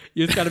 liter. Yep.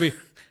 You just got to be,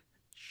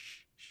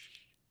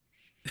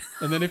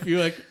 and then if you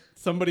like,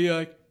 somebody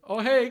like, oh,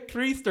 hey,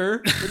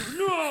 Krister.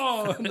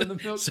 No! And then the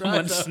milk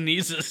Someone dries up.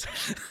 sneezes.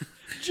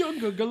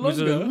 Junga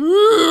galunga.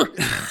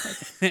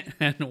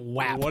 And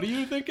whap. What do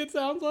you think it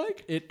sounds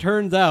like? It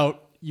turns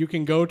out you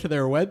can go to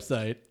their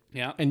website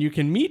and you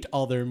can meet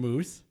all their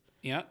moose,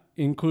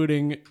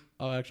 including,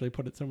 I'll actually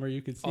put it somewhere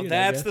you can see it. Oh,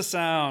 that's the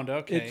sound.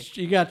 Okay.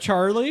 You got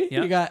Charlie,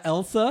 you got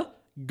Elsa,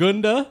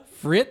 Gunda,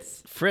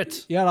 Fritz.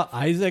 You got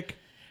Isaac.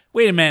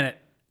 Wait a minute.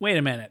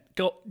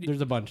 Go.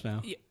 There's a bunch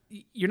now.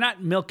 You're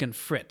not milking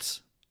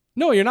Fritz.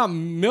 No, you're not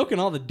milking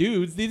all the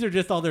dudes. These are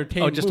just all their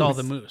tame moose. just all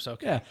the moose.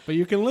 Okay. Yeah, but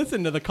you can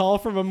listen to the call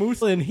from a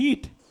moose in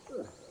heat.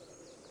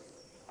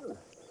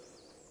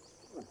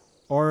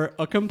 Or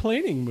a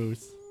complaining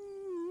moose.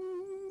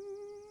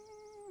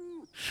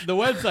 The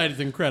website is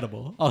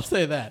incredible. I'll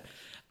say that.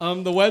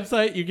 The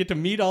website, you get to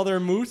meet all their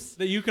moose.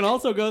 You can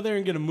also go there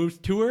and get a moose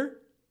tour,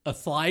 a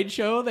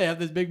slideshow. They have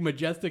this big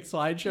majestic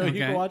slideshow you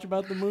can watch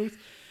about the moose.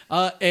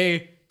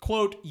 A,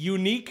 quote,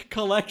 unique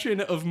collection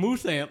of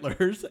moose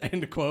antlers,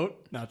 end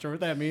quote. Not sure what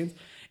that means.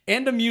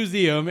 And a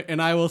museum.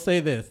 And I will say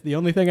this. The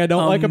only thing I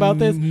don't like about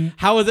this,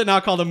 how is it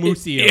not called a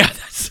museum?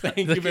 Thank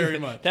you very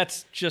much.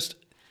 That's just,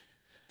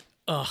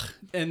 ugh.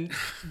 And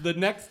the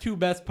next 2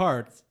 best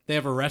parts, they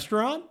have a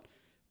restaurant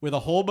with a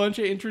whole bunch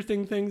of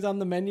interesting things on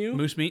the menu.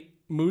 Moose meat.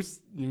 Moose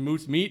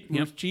meat,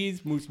 moose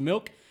cheese, moose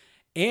milk.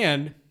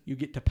 And you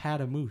get to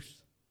pat a moose.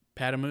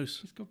 Pat a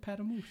moose. Let's go pat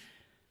a moose.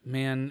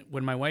 Man,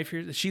 when my wife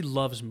hears, she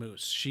loves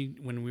moose.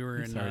 When we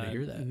were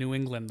in New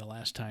England the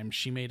last time,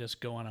 she made us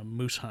go on a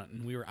moose hunt,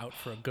 and we were out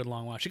for a good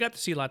long while. She got to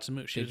see lots of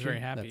moose. She was very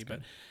happy. But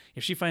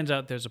if she finds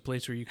out there's a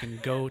place where you can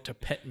go to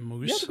pet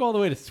moose, you have to go all the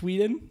way to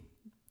Sweden,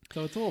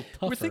 so it's a little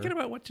tougher. We're thinking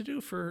about what to do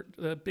for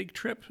a big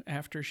trip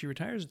after she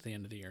retires at the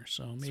end of the year.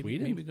 So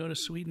maybe go to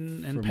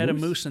Sweden and pet a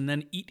moose and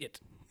then eat it.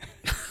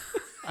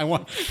 I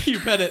want you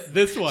pet it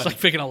this one. It's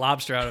like picking a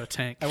lobster out of a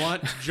tank. I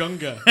want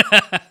Junga.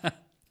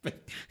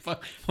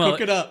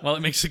 Cook it up. Well, it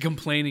makes a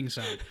complaining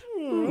sound.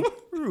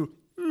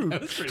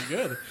 That was pretty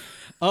good.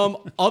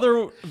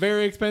 Other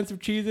very expensive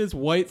cheeses: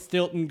 White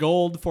Stilton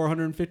Gold,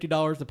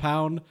 $450 a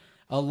pound.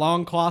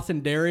 Long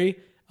Clausen Dairy.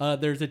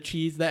 There's a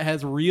cheese that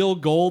has real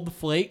gold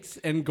flakes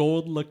and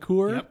gold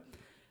liqueur.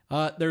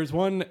 There's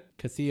one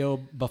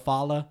Casillo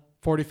Bufala,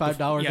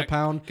 $45 a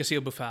pound. Casillo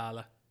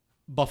Bufala.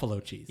 Buffalo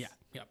cheese. Yeah.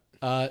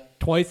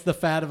 Twice the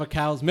fat of a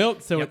cow's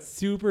milk, so it's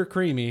super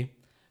creamy.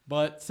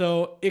 But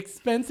so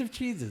expensive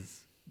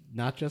cheeses,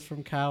 not just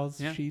from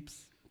cows,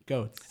 sheeps,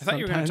 goats. I thought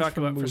you were going to talk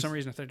about, for some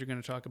reason, I thought you were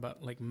going to talk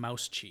about like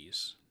mouse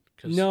cheese.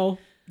 No,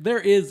 there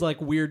is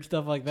like weird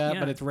stuff like that,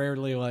 but it's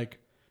rarely like,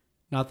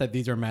 not that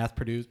these are mass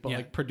produced, but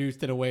like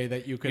produced in a way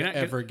that you could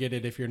ever get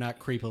it if you're not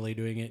creepily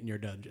doing it in your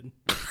dungeon.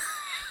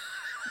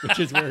 Which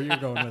is where you're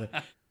going with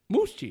it.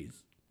 Moose cheese.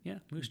 Yeah,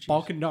 moose cheese.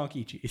 Balkan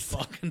donkey cheese.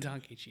 Balkan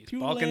donkey cheese.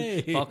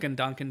 Balkan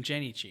Donkin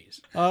Jenny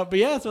cheese. But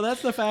yeah, so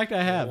that's the fact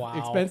I have. Wow.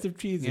 Expensive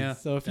cheeses. Yeah,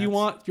 so if you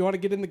want to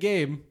get in the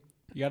game,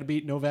 you got to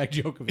beat Novak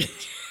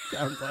Djokovic.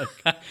 Sounds like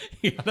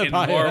you in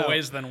more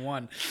ways than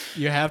one.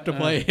 You have to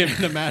play him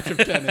in a match of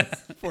tennis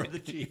for the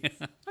cheese.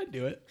 I'd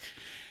do it.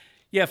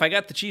 Yeah, if I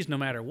got the cheese, no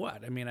matter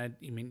what. I mean.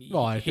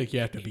 Well, I think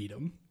you have to beat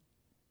him.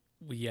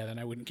 Well, yeah, then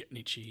I wouldn't get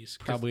any cheese.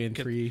 Probably in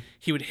 3.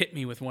 He would hit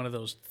me with one of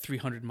those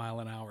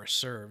 300-mile-an-hour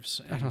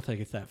serves. I don't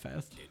think it's that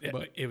fast.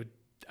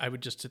 I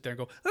would just sit there and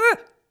go, ah!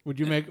 Would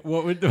you make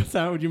the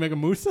sound? Would you make a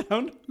moose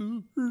sound?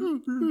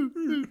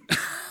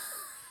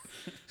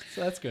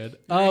 So that's good.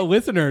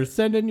 Listeners,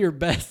 send in your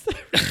best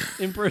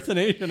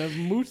impersonation of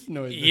moose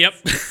noises. Yep.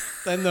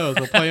 Send those.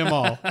 We'll play them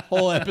all.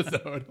 Whole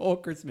episode. Whole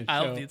Christmas show.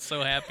 I'll be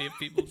so happy if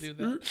people do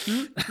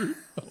that.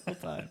 Whole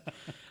time.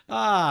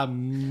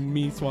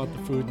 Meats want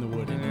the food in the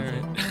wood. All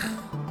right.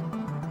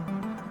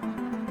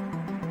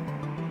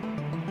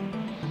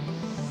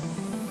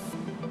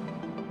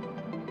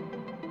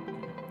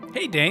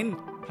 Hey, Dane.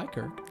 Hi,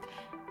 Kirk.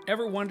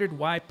 Ever wondered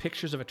why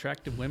pictures of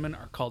attractive women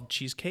are called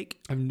cheesecake?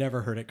 I've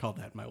never heard it called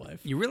that in my life.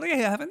 You really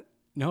haven't?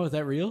 No, is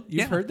that real?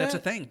 You've heard that? That's a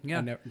thing.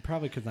 Yeah.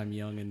 Probably because I'm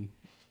young and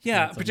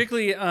Yeah, handsome.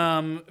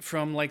 particularly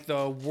from like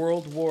the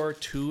World War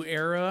II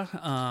era,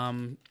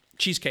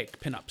 cheesecake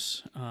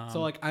pinups.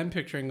 So like I'm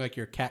picturing like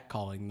you're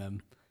catcalling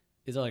them.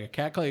 Is it like a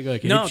cat call? You go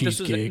like, hey, no,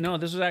 cheesecake.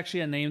 this is actually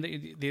a name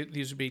that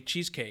these would be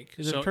cheesecake.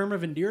 Is it a term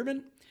of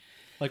endearment?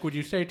 Like, would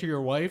you say to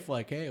your wife,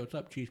 like, hey, what's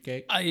up,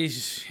 cheesecake?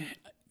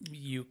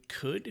 You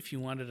could if you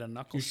wanted a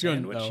knuckle You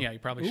shouldn't, sandwich. though. Yeah, you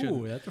probably should.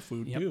 Ooh, that's a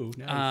food too.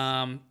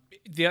 Nice.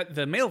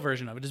 The male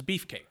version of it is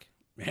beefcake.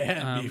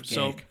 Man, beefcake.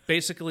 So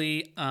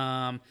basically,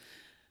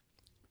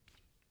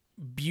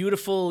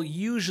 beautiful,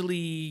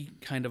 usually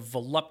kind of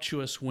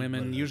voluptuous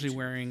women, usually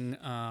wearing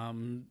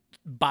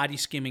body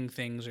skimming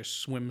things or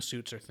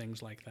swimsuits or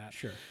things like that.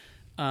 Sure.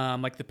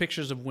 Like the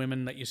pictures of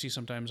women that you see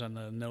sometimes on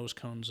the nose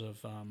cones of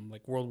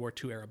like World War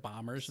II era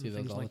bombers and those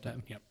things all like the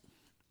time. that. Yep.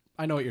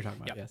 I know what you're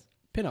talking about. Yep. Yes.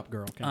 Pinup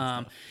girl kind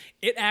of stuff.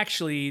 It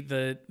actually,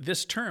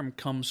 this term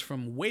comes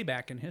from way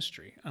back in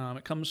history.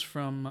 It comes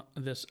from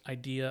this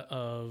idea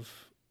of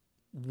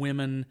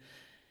women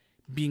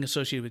being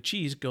associated with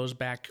cheese goes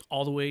back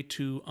all the way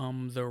to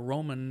the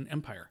Roman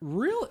Empire.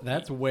 Really?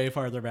 That's way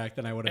farther back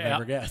than I would have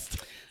ever guessed.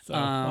 So,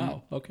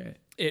 wow. Okay.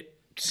 It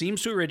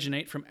seems to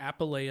originate from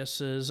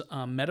Apuleius's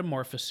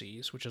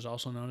Metamorphoses, which is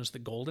also known as the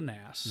Golden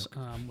Ass,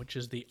 which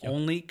is the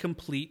only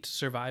complete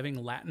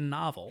surviving Latin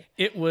novel.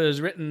 It was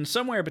written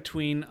somewhere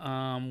between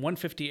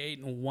 158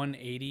 and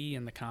 180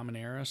 in the Common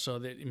Era, so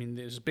that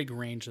there's a big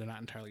range. They're not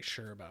entirely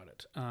sure about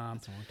it.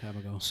 That's a long time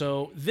ago.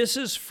 So this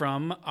is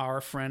from our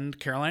friend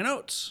Caroline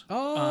Oates.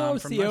 Oh,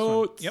 from the last one.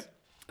 Oates. Yep.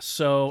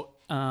 So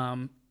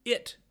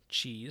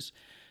cheese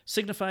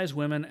signifies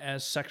women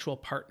as sexual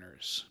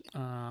partners.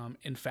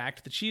 In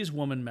fact, the cheese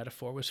woman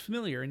metaphor was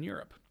familiar in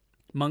Europe.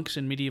 Monks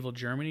in medieval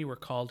Germany were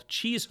called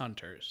cheese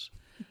hunters.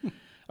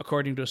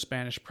 According to a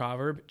Spanish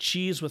proverb,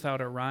 cheese without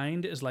a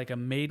rind is like a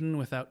maiden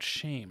without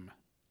shame.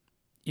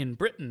 In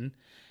Britain,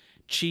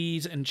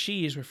 cheese and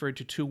cheese referred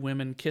to two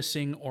women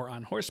kissing or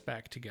on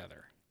horseback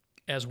together.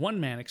 As one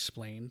man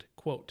explained,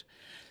 quote,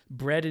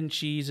 bread and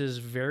cheese is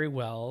very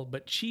well,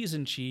 but cheese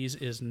and cheese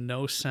is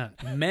no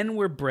sense. Men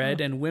were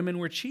bread and women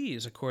were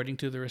cheese, according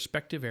to the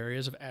respective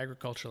areas of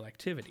agricultural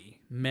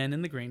activity. Men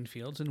in the grain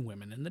fields and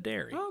women in the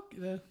dairy. Oh,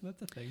 yeah,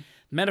 that's a thing.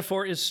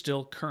 Metaphor is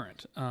still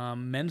current.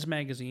 Men's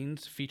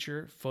magazines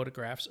feature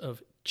photographs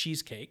of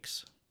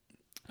cheesecakes.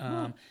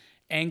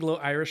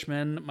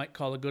 Anglo-Irishmen might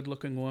call a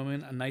good-looking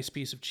woman a nice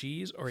piece of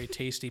cheese or a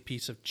tasty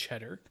piece of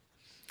cheddar.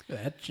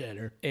 That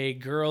cheddar. A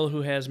girl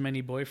who has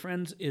many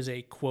boyfriends is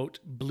a, quote,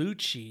 blue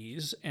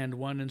cheese, and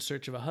one in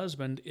search of a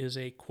husband is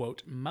a,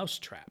 quote,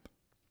 mousetrap.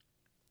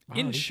 Wow,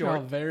 In these short, are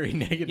all very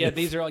negative. yeah,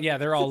 these are all,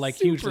 they're all like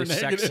Super hugely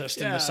negative, sexist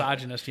yeah. and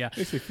misogynist, yeah.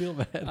 Makes me feel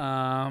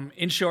bad.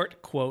 In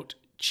short, quote,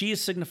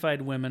 cheese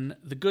signified women,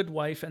 the good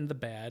wife and the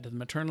bad, the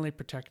maternally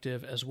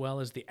protective, as well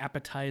as the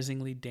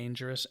appetizingly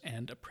dangerous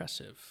and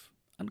oppressive,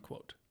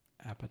 unquote.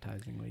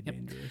 Appetizingly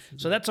dangerous.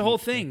 So that's a whole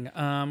thing.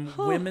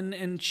 Women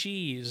and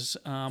cheese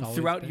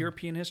throughout been.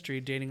 European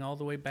history, dating all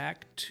the way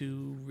back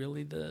to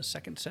really the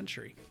 2nd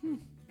century.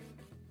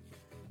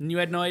 And you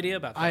had no idea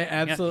about that. I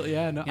absolutely,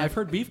 no. I've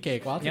heard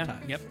beefcake lots of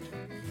times. Yep.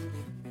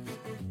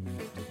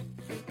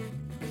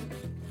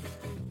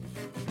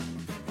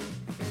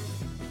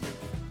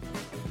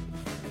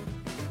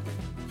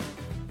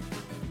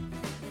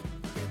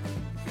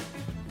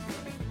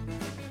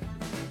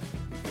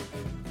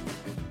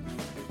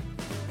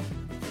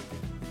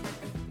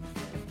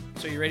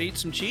 So you ready to eat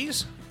some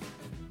cheese?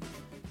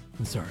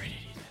 I'm sorry to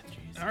eat that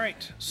cheese. All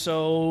right.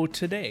 So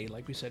today,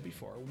 like we said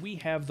before, we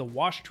have the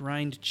washed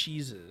rind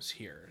cheeses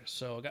here.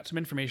 So I got some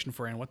information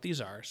for you on what these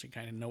are, so you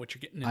kind of know what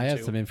you're getting into. I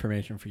have some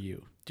information for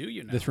you. Do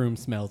you know? This room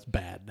smells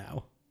bad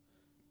now.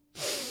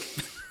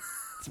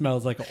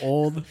 Smells like an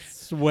old,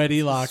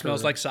 sweaty locker.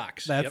 Smells like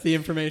socks. That's Yep. the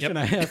information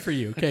I have for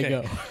you. Okay,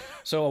 go.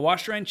 So a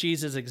washed rind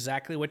cheese is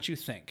exactly what you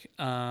think.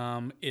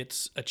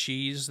 It's a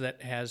cheese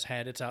that has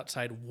had its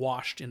outside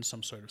washed in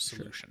some sort of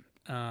solution.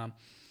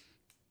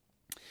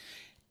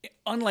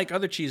 Unlike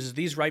other cheeses,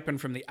 these ripen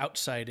from the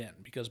outside in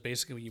because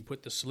basically when you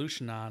put the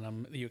solution on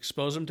them, you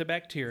expose them to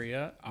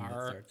bacteria,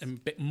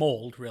 and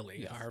mold,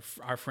 really,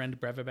 our friend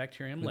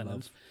Brevibacterium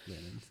linens.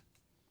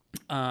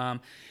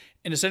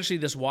 And essentially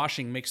this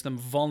washing makes them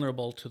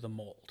vulnerable to the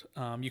mold.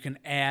 You can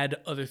add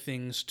other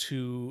things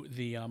to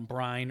the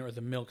brine or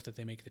the milk that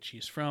they make the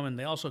cheese from, and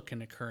they also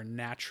can occur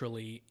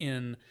naturally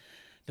in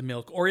the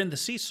milk or in the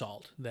sea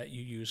salt that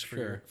you use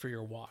for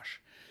your wash.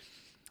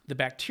 The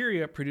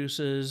bacteria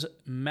produces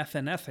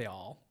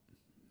methanethiol.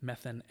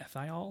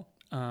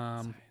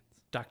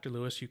 Dr.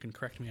 Lewis, you can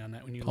correct me on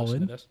that when you listen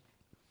to this.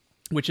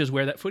 Which is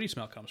where that footy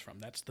smell comes from.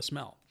 That's the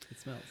smell. It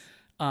smells.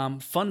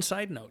 Fun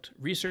side note,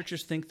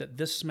 researchers think that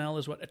this smell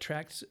is what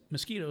attracts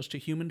mosquitoes to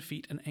human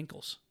feet and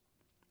ankles.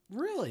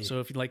 Really? So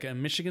if you like a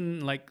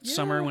Michigan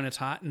summer when it's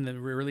hot and they're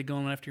really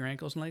going after your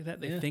ankles and like that,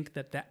 they think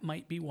that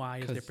might be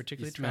why they're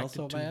particularly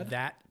attracted to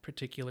that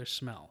particular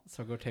smell.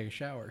 So go take a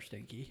shower,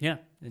 Stinky. Yeah.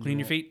 Clean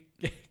your feet.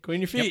 Clean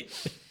your feet.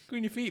 Yep.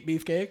 Clean your feet,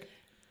 beefcake.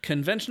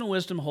 Conventional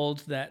wisdom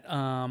holds that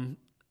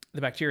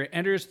the bacteria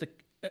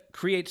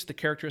creates the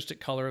characteristic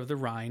color of the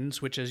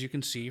rinds, which, as you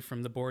can see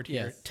from the board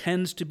here,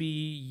 tends to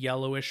be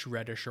yellowish,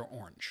 reddish, or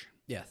orange.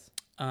 Yes.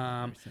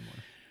 Very similar.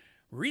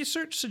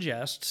 Research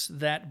suggests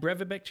that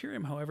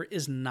Brevibacterium, however,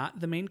 is not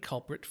the main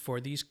culprit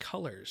for these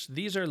colors.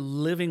 These are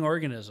living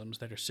organisms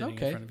that are sitting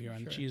in front of you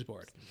on the cheese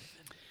board.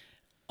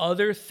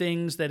 Other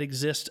things that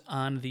exist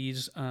on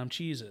these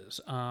cheeses,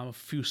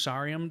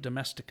 Fusarium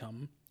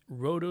domesticum,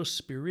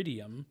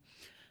 Rhodospiridium,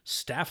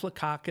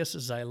 Staphylococcus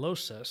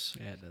xylosis,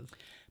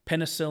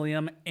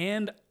 Penicillium,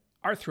 and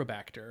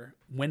Arthrobacter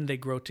when they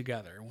grow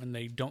together. When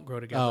they don't grow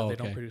together, they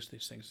don't produce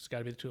these things. It's got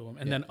to be the two of them.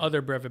 And then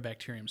other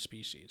Brevibacterium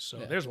species. So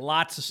there's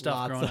lots of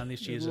stuff growing on these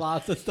cheeses.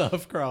 Lots of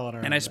stuff crawling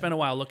around. And I spent a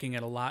while looking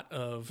at a lot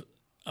of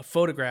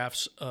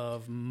photographs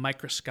of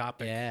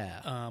microscopic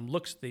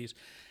looks at these.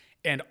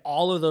 And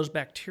all of those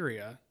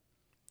bacteria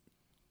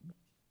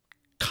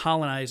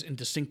colonize in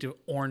distinctive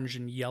orange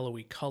and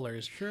yellowy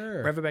colors.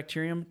 Sure.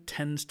 Brevibacterium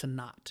tends to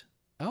not.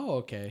 Oh,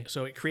 okay.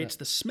 So it creates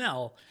the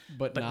smell,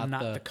 but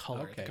not the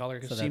color. Okay. The color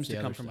seems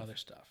to come from other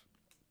stuff.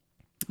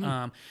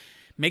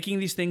 Making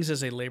these things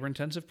is a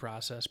labor-intensive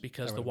process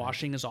because the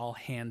washing is all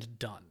hand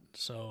done.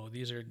 So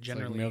these are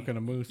generally like milking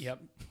a moose. Yep,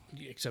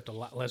 except a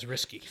lot less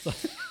risky.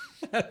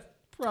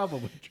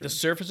 Probably true. The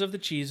surface of the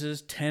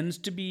cheeses tends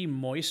to be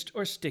moist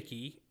or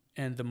sticky,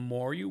 and the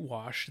more you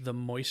wash, the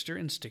moister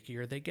and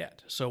stickier they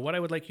get. So what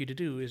I would like you to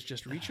do is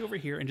just reach over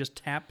here and just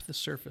tap the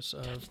surface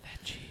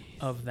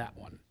of that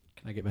one.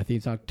 Can I get my theme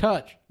song?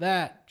 Touch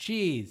that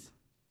cheese.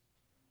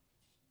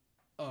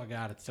 Oh,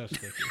 God, it's so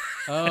sticky.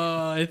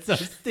 Oh, it's so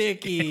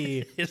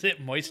sticky. Is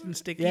it moist and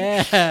sticky?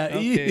 Yeah.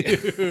 Okay.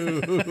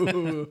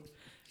 Ew.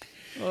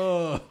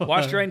 Oh.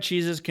 Wash-dried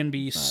cheeses can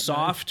be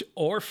soft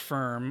or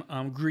firm.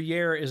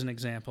 Gruyere is an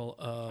example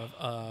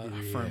of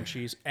firm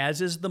cheese, as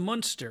is the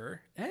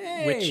Munster,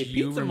 which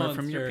you remember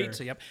from your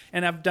pizza. Yep.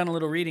 And I've done a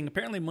little reading.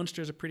 Apparently,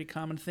 Munster is a pretty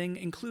common thing,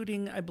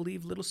 including, I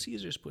believe, Little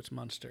Caesars puts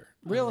Munster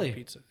on their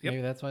pizza. Yep.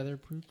 Maybe that's why they're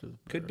proof.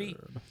 Could be.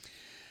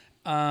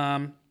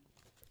 The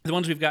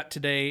ones we've got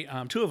today,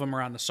 two of them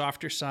are on the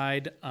softer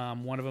side.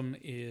 One of them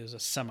is a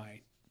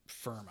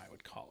semi-firm, I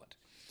would call it.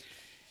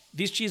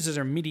 These cheeses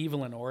are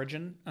medieval in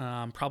origin,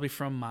 probably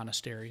from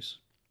monasteries.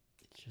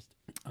 It's just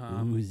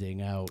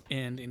oozing out.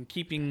 And in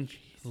keeping,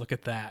 look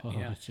at that.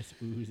 Yeah. It's just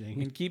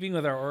oozing. In keeping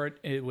with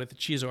with the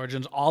cheese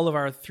origins, all of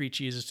our three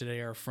cheeses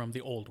today are from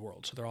the old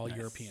world, so they're all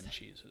European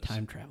cheeses.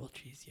 Time travel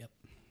cheese, yep.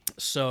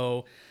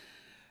 So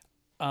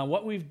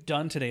what we've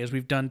done today is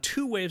we've done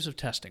 2 waves of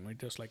testing. We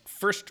just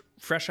first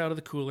fresh out of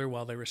the cooler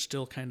while they were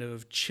still kind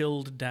of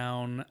chilled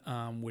down,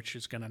 which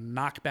is going to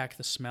knock back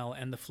the smell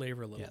and the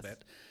flavor a little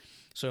bit.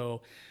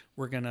 So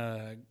we're going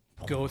to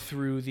go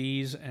through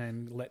these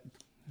and let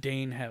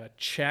Dane have a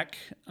check.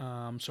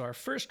 So our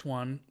first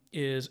one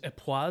is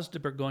Epoise de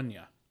Bourgogne.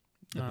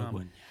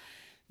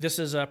 This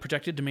is a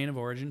protected domain of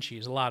origin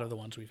cheese. A lot of the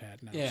ones we've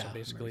had now. Yeah, so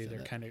basically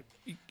they're kind of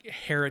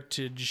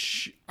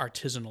heritage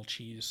artisanal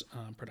cheese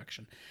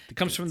production. It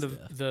comes from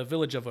the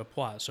village of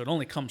Epoise. So it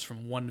only comes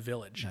from one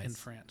village in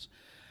France.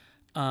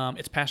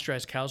 It's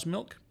pasteurized cow's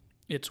milk.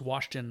 It's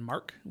washed in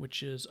marc,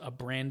 which is a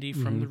brandy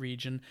from the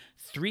region,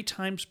 3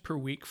 times per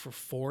week for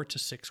 4 to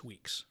 6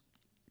 weeks.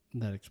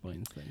 That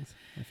explains things,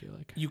 I feel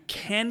like. You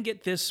can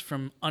get this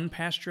from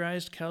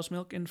unpasteurized cow's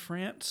milk in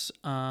France,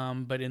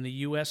 but in the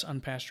U.S.,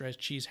 unpasteurized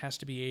cheese has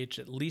to be aged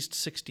at least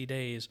 60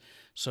 days,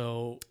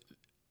 so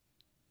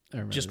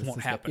just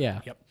won't happen.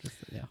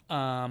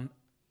 Yep.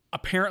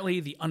 Apparently,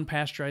 the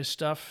unpasteurized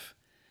stuff,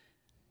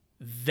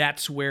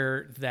 that's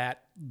where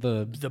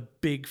the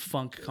big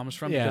funk comes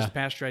from, because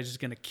pasteurized is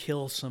going to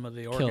kill some of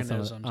the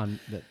organisms.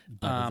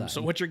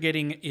 So what you're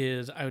getting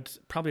is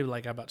probably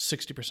like about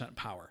 60%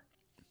 power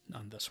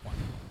on this one.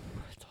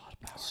 That's a lot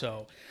of power.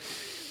 So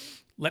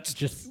let's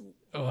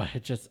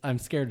I'm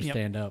scared to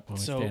stand up. When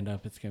we stand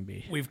up, it's going to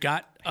be We've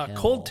got a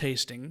cold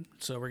tasting,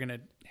 so we're going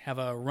to have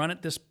a run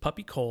at this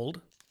puppy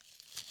cold.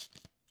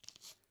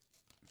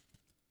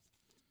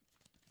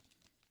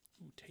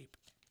 Ooh, tape.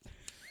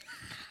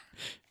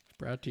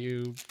 Brought to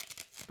you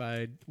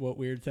by what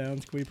weird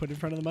sounds can we put in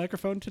front of the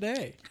microphone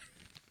today?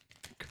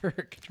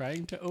 Kirk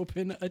trying to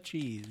open a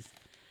cheese.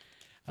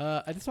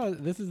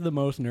 This is the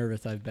most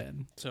nervous I've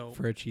been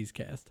for a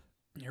Cheesecast.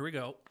 Here we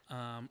go.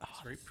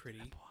 It's very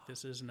pretty.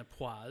 This is an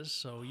Epoise.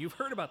 So you've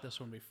heard about this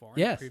one before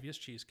in the previous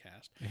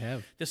Cheesecast. I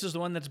have. This is the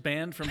one that's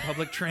banned from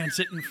public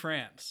transit in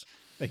France.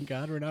 Thank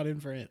God we're not in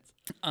France.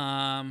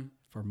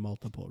 For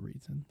multiple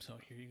reasons. So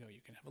here you go.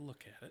 You can have a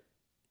look at it.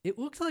 It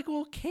looks like a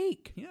little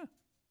cake. Yeah.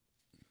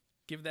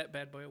 Give that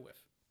bad boy a whiff.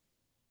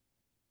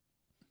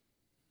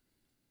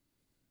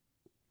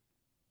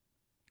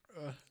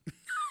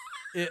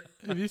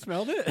 Have you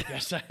smelled it?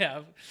 Yes, I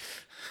have.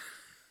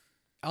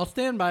 I'll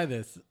stand by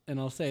this, and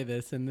I'll say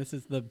this, and this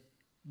is the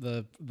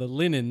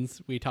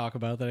linens we talk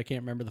about that I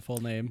can't remember the full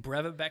name.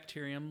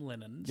 Brevibacterium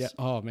linens. Yeah.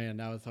 Oh man,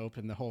 now it's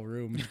open the whole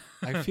room.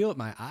 I feel it in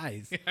my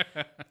eyes.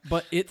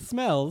 But it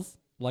smells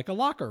like a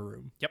locker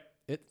room. Yep.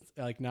 It's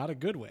like not a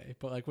good way,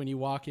 but like when you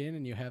walk in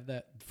and you have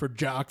that for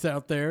jocks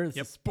out there.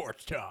 It's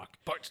sports talk.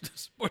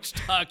 Sports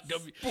talk.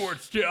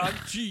 Sports talk.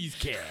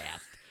 Cheesecast.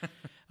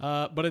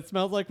 But it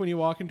smells like when you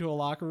walk into a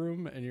locker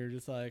room and you're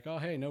just like, oh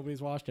hey,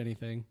 nobody's washed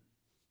anything.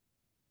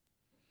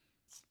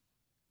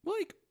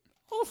 Like,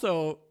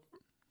 also,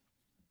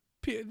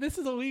 this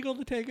is illegal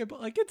to take it, but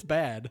like it's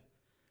bad.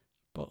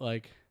 But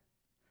like,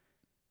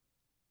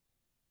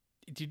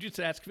 did you just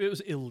ask if it was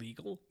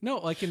illegal? no,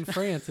 like in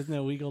France, isn't it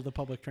illegal to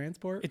public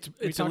transport?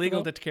 It's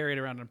illegal to carry it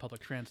around in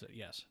public transit.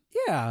 Yes.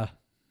 Yeah,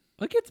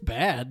 like it's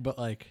bad, but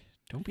like,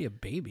 don't be a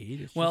baby.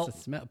 It's just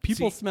a smell.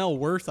 People smell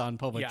worse on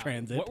public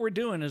transit. What we're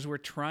doing is we're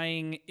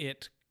trying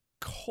it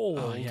cold.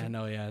 Oh yeah,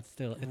 no, yeah,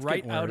 it's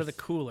right out of the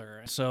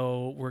cooler.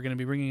 So we're going to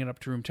be bringing it up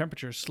to room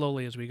temperature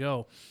slowly as we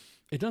go.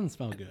 It doesn't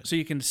smell good. So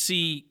you can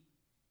see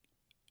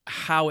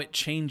how it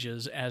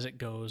changes as it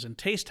goes, and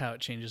taste how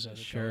it changes as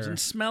it goes, and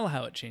smell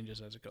how it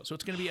changes as it goes. So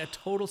it's going to be a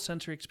total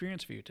sensory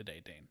experience for you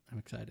today, Dane. I'm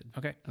excited.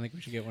 Okay. I think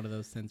we should get one of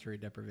those sensory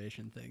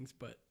deprivation things,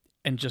 but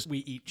and just we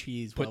eat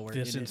cheese put while we're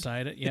this in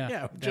inside it. Yeah,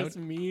 yeah, just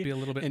me be a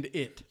little bit and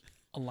it.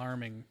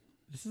 Alarming.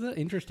 This is an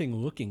interesting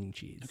looking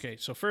cheese. Okay,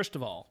 so first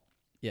of all,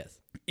 yes,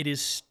 it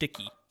is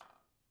sticky.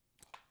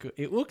 Good.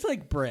 It looks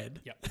like bread.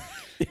 Yep.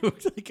 It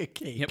looks like a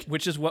cake. Yep,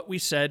 which is what we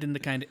said in the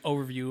kind of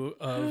overview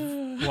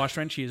of washed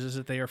rind cheeses,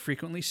 that they are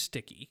frequently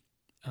sticky.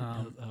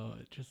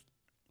 It just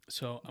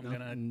so I'm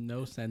gonna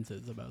no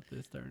senses about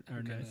this. They're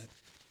nice.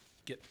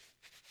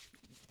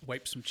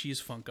 Wipe some cheese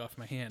funk off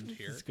my hand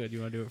here. It's good.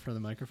 You want to do it for the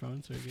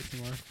microphone so you get some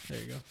more? There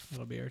you go.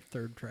 That'll be our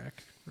third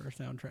track for our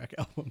soundtrack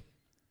album.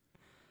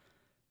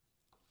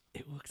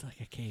 It looks like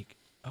a cake.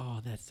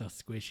 Oh, that's so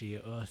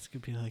squishy. Oh, it's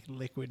gonna be like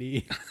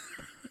liquidy.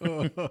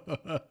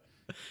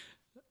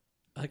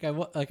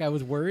 Like I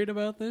was worried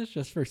about this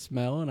just for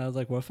smell, and I was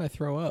like, what if I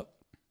throw up?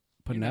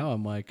 But now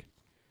I'm like,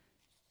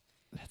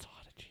 that's a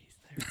lot of cheese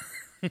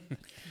there.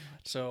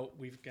 So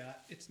we've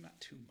got, it's not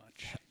too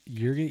much.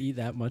 You're gonna eat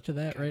that much of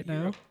that right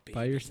now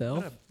by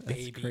yourself? What a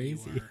baby. That's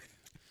crazy.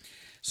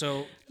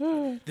 So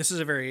this is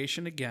a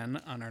variation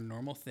again on our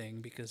normal thing,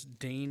 because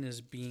Dane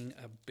is being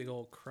a big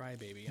old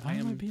crybaby. Why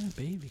am I being a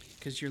baby?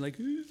 Because you're like,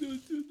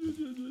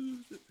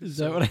 is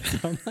that what I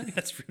sound like?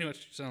 That's pretty much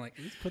what you sound like.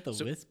 Let's put the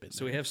lisp in.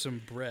 So we have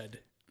some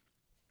bread.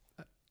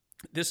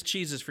 This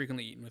cheese is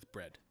frequently eaten with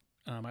bread.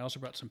 I also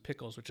brought some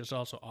pickles, which is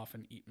also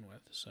often eaten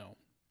with. So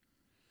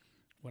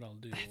what I'll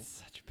do. That's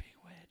such a big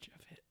wedge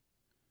of it.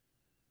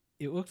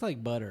 It looks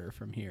like butter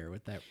from here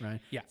with that rind.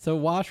 Yeah. So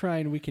wash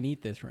rind, we can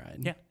eat this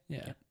rind.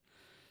 Yeah.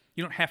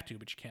 You don't have to,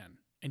 but you can.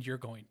 And you're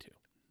going to.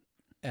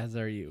 As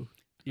are you.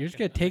 You're just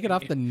going to take it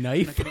off the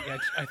knife?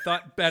 I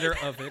thought better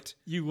of it.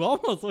 You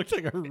almost look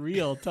like a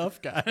real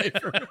tough guy.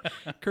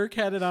 Kirk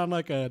had it on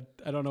like a,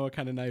 I don't know what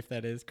kind of knife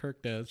that is.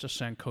 Kirk does.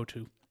 It's a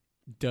Sankoku.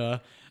 Duh.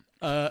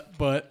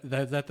 But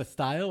is that the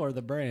style or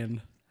the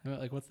brand?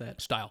 Like, what's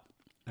that? Style.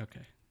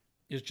 Okay.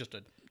 It's just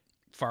a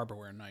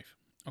Farberware knife.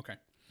 Okay.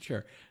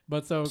 Sure.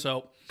 But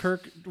so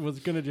Kirk was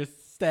going to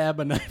just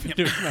stab a knife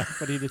into his mouth,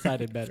 but he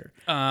decided better.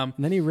 And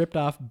then he ripped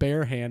off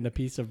bare hand a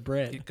piece of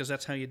bread. Because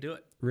that's how you do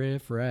it.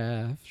 Riff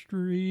raff,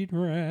 street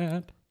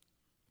rat.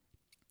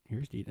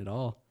 You're just eating it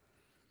all.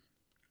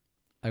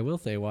 I will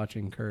say,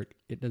 watching Kirk,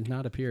 it does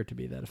not appear to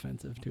be that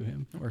offensive to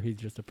him, or he's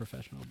just a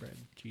professional bread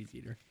cheese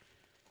eater.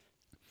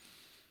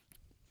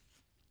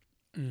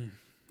 It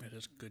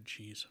is good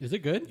cheese. Is it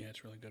good? Yeah,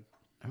 it's really good.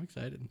 I'm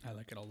excited. I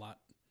like it a lot.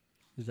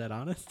 Is that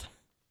honest?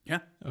 Yeah.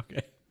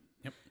 Okay.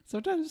 Yep.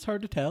 Sometimes it's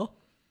hard to tell.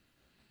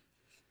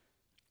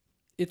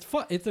 It's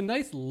fun. It's a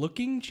nice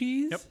looking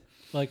cheese. Yep.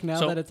 Like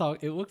now that it's all,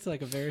 it looks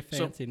like a very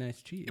fancy,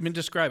 nice cheese. I mean,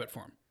 describe it for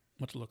him.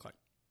 What's it look like?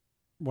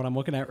 What I'm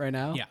looking at right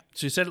now? Yeah.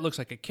 So you said it looks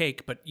like a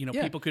cake, but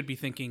people could be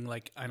thinking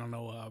like, I don't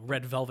know, a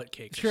red velvet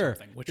cake or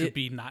something, which would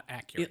be not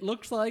accurate. It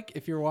looks like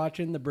if you're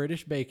watching the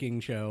British baking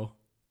show,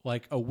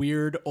 like a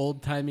weird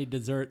old-timey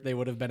dessert they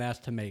would have been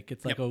asked to make.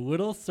 It's like a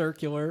little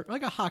circular,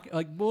 like a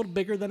little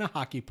bigger than a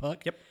hockey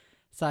puck. Yep.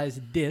 Size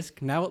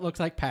disc. Now it looks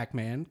like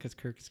Pac-Man because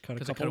Kirk has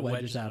cut a couple of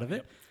wedges out of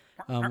it.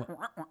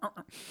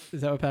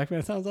 Is that what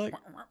Pac-Man sounds like?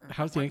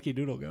 How's Yankee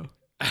Doodle go?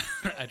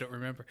 I don't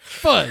remember.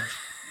 Fudge.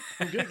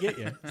 I'm going to get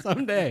you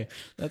someday.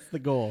 That's the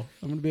goal.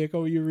 I'm going to be like,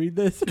 oh, you read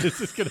this? This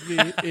is going to be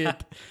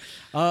it.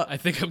 I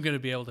think I'm going to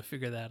be able to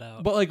figure that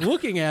out. But like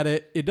looking at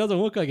it, it doesn't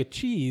look like a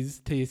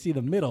cheese till you see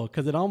the middle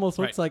because it almost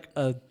looks like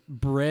a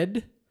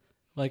bread.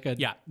 Like a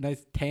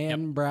nice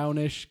tan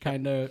brownish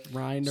kind of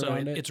rind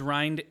around it. Its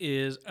rind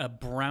is a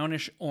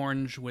brownish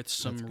orange with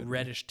some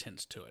reddish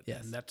tints to it.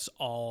 Yes. And that's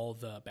all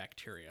the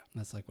bacteria.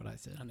 That's like what I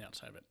said. On the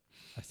outside of it.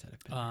 I said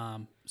it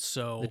better.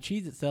 So the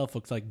cheese itself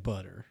looks like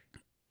butter.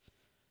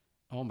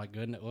 Oh my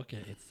goodness, look at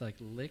it. It's like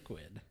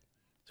liquid.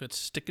 So it's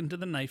sticking to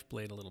the knife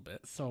blade a little bit.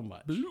 So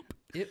much. Boop.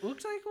 It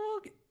looks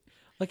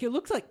like it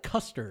looks like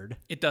custard.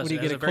 It does. When you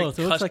get it close,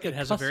 it looks like it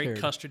has a very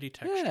custardy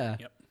texture. Yeah.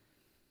 Yep.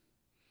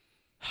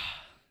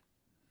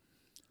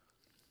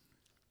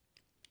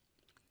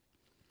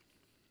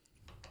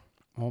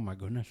 Oh my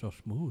goodness, so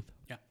smooth.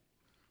 Yeah.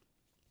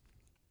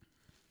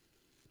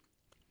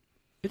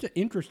 It's an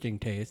interesting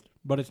taste,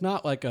 but it's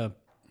not like a,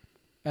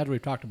 as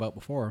we've talked about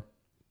before,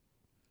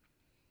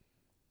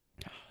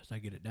 as I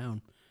get it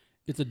down,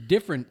 it's a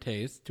different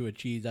taste to a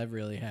cheese I've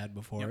really had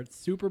before. Yep. It's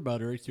super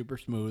buttery, super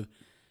smooth.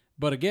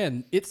 But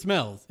again, it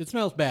smells. It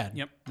smells bad.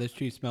 Yep. This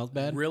cheese smells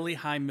bad. Really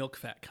high milk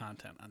fat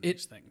content on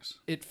these things.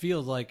 It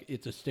feels like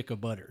it's a stick of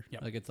butter.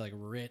 Yep. Like it's like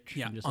rich.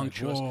 Yeah, And just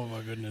unctuous. Like, oh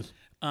my goodness.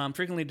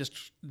 Frequently,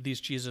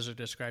 these cheeses are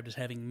described as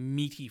having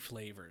meaty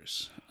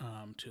flavors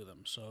to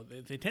them. So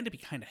they tend to be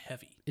kind of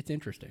heavy. It's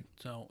interesting.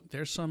 So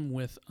there's some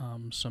with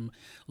some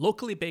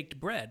locally baked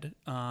bread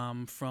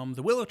from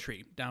the Willow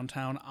Tree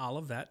downtown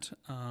Olivet.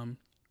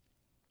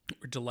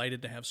 We're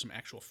delighted to have some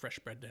actual fresh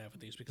bread to have with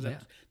these because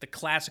that's the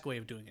classic way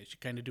of doing it. You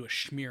kind of do a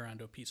schmear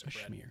onto a piece of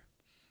bread. Schmear.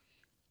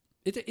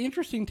 It's an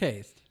interesting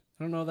taste.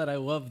 I don't know that I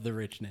love the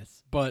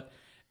richness, but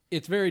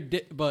it's very.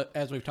 But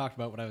as we've talked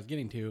about, what I was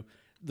getting to,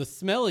 the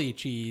smelly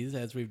cheese,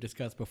 as we've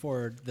discussed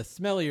before, the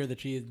smellier the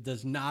cheese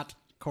does not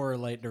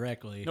correlate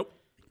directly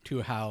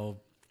to how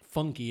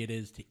funky it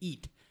is to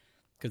eat.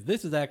 Because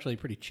this is actually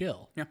pretty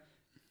chill. Yeah,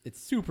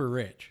 it's super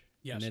rich.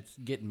 Yes, and it's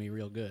getting me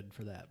real good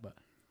for that, but.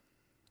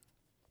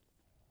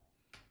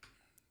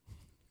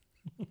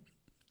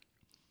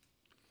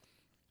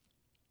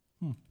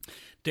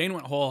 Dane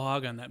went whole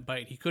hog on that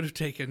bite. He could have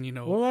taken,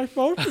 what am I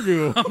supposed to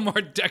do? a more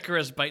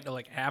decorous bite to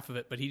like half of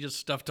it, but he just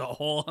stuffed a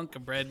whole hunk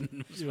of bread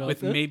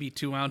with maybe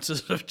 2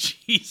 ounces of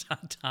cheese on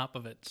top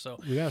of it. So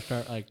we gotta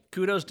start like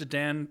kudos to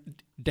Dan.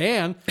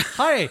 Dan,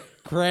 hi,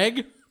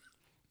 Craig.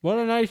 What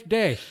a nice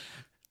day.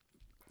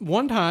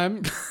 One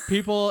time,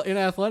 people in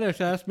athletics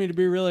asked me to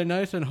be really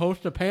nice and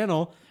host a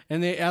panel,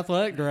 and the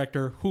athletic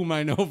director, whom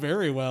I know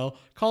very well,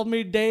 called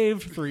me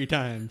Dave 3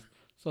 times.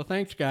 So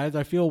thanks, guys.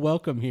 I feel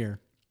welcome here.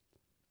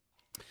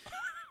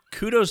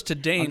 Kudos to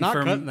Dane I'm not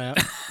for cutting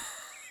that.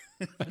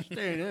 I'm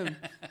staying in.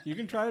 You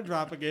can try to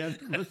drop again.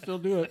 Let's still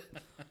do it.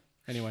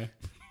 Anyway.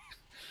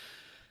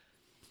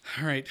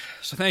 All right.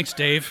 So thanks,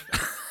 Dave.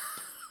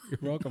 You're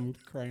welcome,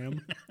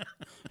 Crammy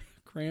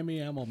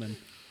Amelman.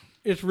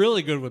 It's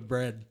really good with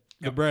bread.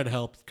 The bread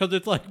helps because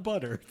it's like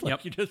butter. It's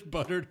like you just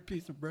buttered a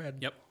piece of bread.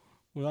 Yep.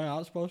 Was I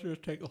not supposed to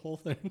just take the whole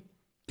thing?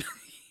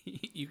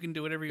 You can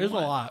do whatever you want.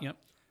 want. There's a lot. Yep.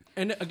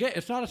 And again,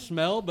 it's not a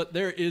smell, but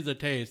there is a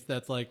taste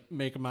that's like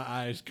making my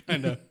eyes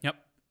kind of. Yep.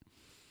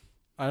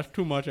 That's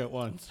too much at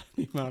once.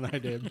 The amount I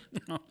did.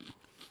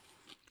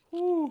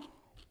 Woo.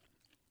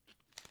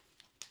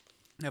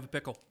 Have a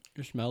pickle.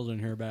 It smells in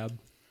here, Bab.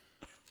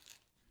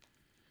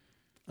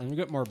 I'm gonna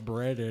get more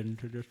bread in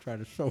to just try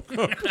to soak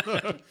up.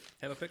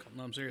 Have a pickle.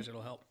 No, I'm serious.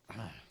 It'll help.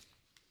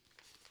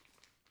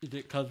 Is it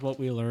because what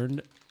we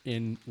learned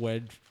in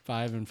Wedge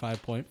 5 and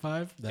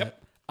 5.5 that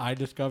I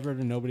discovered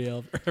and nobody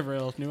else ever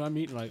else knew? I'm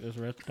eating like this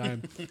the rest of the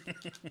time.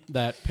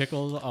 That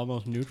pickles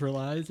almost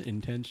neutralize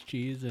intense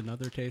cheese and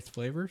other taste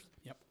flavors?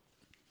 Yep.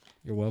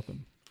 You're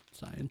welcome,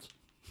 science.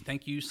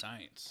 Thank you,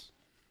 science.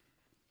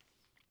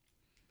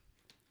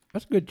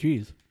 That's good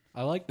cheese.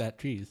 I like that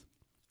cheese.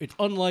 It's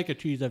unlike a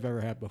cheese I've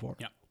ever had before.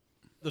 Yep.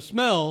 The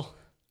smell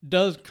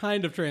does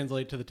kind of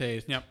translate to the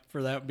taste Yep.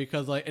 for that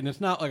because and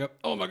it's not like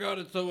oh my God,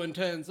 it's so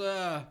intense,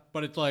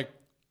 but it's like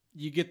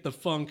you get the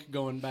funk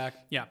going back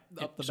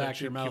up the back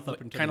of your mouth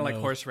up into kind of like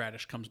nose.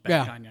 horseradish comes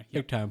back on you.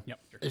 Big time. Yep.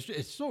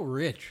 It's so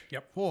rich.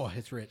 Yep. Oh,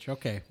 it's rich.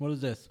 Okay, what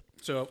is this?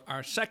 So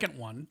our second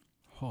one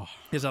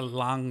is a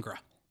langra.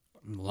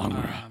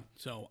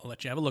 So I'll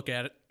let you have a look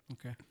at it.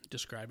 Okay.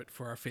 Describe it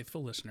for our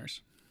faithful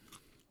listeners.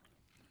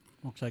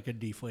 Looks like a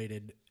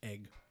deflated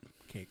egg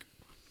cake.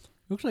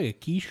 Looks like a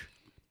quiche.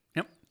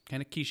 Yep.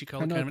 Kind of quiche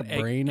color. Kind of of like a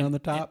brain on the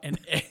top. And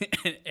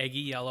eggy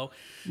yellow.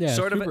 Yeah,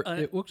 sort super, of.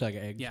 it looks like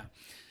an egg. Yeah.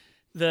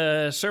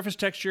 The surface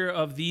texture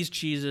of these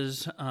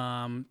cheeses,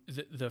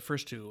 the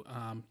first two,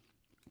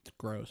 it's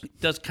gross.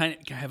 does kind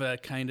of have a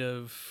kind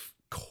of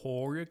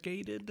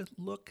corrugated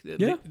look.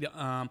 Yeah.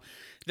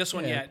 This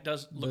one, Yeah. it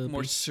does look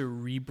more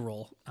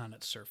cerebral on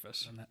its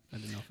surface. I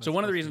didn't know. So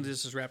one of the reasons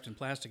this is wrapped in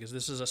plastic is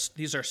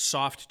these are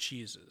soft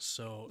cheeses,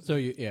 so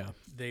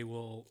they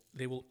will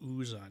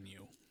ooze on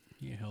you.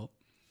 Can you help?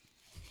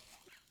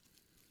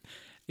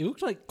 It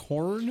looks like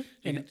corn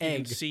and egg. You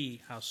can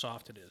see how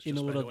soft it is in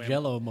a little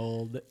Jello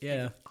mold.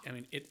 Yeah. I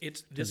mean,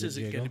 this is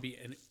going to be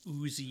an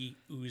oozy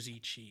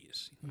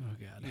cheese. Oh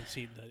God. You can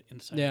see the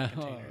inside of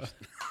the containers.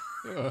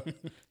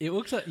 It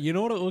looks like, you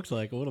know what it looks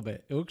like a little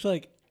bit? It looks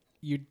like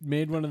you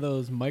made one of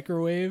those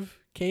microwave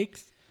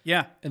cakes.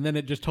 Yeah. And then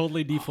it just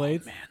totally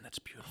deflates. Oh, man, that's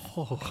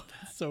beautiful. Oh,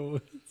 so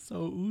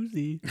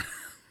oozy.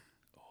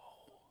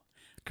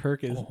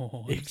 Kirk is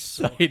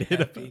excited. So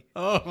happy.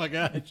 Oh my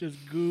God, it's just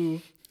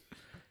goo.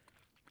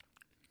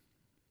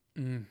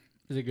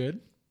 Is it good?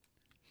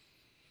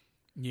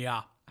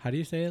 Yeah. How do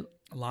you say it?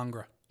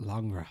 Langra.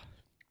 Langra.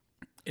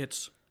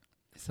 It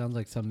sounds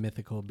like some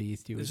mythical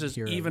beast you would This is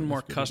hear even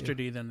more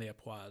custardy than the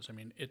Apoise. I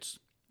mean, Is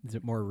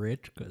it more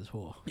rich? Because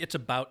it's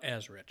about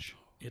as rich.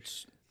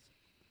 It's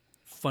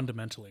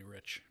fundamentally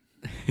rich.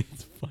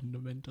 It's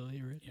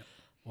fundamentally rich. Yep.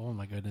 Oh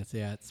my goodness,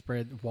 yeah. It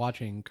spread.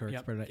 Watching Kirk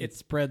Yep. spread it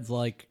spreads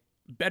like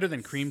better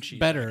than cream cheese.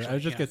 better. Actually. I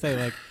was just gonna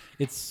say like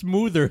it's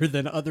smoother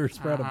than other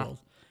spreadables.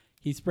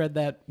 He spread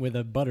that with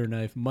a butter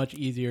knife much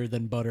easier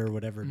than butter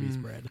would ever be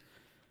spread.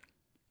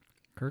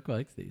 Kirk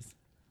likes these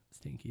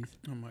Stinkies.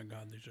 Oh my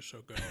God, these are so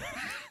good.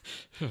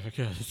 Oh my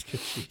God, it's good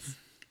cheese.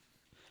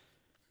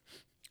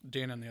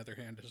 Dan, on the other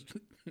hand, is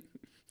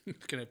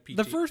gonna PT.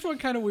 The first one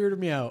kind of weirded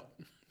me out.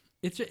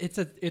 It's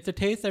a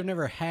taste I've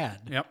never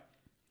had. Yep.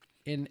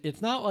 And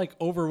it's not like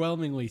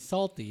overwhelmingly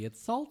salty. It's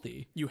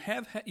salty. You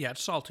have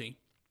it's salty,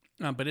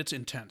 but it's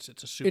intense.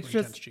 It's a super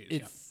intense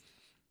cheese.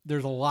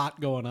 There's a lot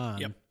going on.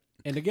 Yep.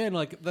 And again,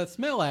 like the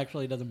smell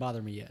actually doesn't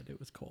bother me yet. It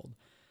was cold.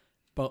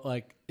 But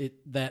like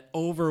that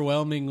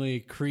overwhelmingly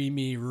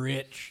creamy,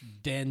 rich,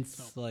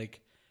 dense like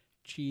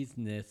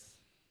cheesiness.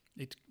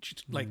 It's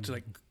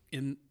like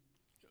in.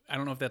 I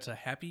don't know if that's a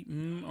happy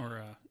or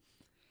a.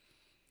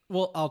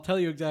 Well, I'll tell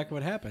you exactly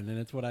what happened, and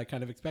it's what I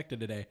kind of expected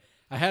today.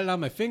 I had it on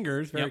my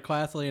fingers very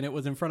classily, and it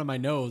was in front of my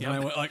nose, and I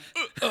went like,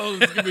 "Oh,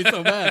 this is gonna be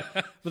so bad."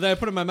 But then I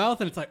put it in my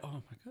mouth, and it's like,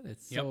 "Oh my God,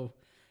 it's so."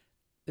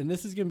 And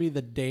this is gonna be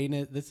the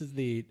Dana. This is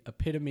the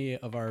epitome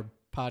of our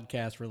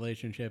podcast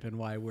relationship and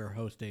why we're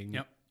hosting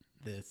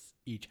this,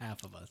 each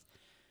half of us.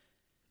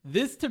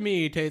 This to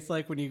me tastes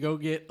like when you go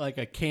get like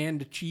a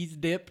canned cheese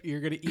dip you're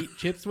going to eat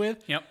chips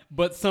with. Yep.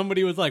 But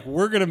somebody was like,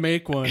 we're going to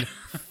make one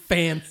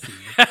fancy.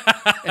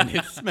 And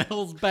it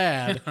smells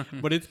bad,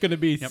 but it's going to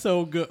be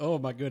so good. Oh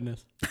my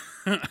goodness.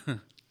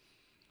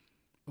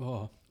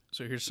 Oh.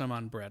 So here's some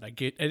on bread. I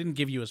didn't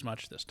give you as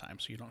much this time,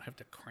 so you don't have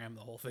to cram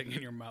the whole thing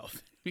in your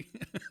mouth.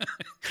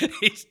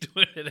 He's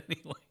doing it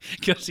anyway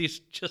because he's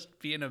just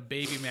being a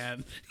baby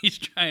man. He's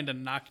trying to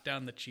knock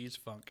down the cheese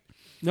funk.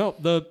 No,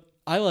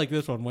 I like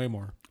this one way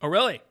more. Oh,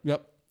 really?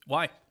 Yep.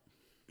 Why?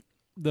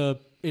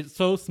 It's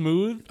so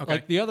smooth. Okay.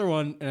 Like the other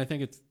one, and I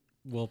think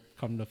we'll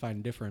come to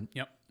find different.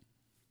 Yep.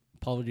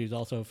 Apologies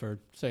also for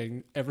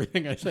saying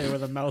everything I say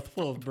with a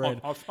mouthful of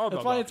bread. That's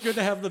why it's good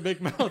to have the big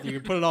mouth. You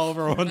can put it all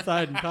over one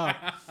side and talk.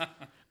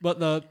 But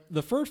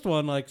the first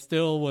one, like,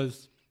 still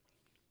was,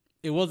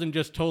 it wasn't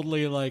just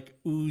totally, like,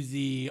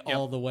 oozy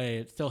all the way.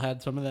 It still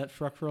had some of that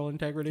structural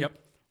integrity. Yep.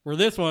 Where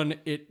this one,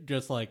 it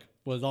just, like,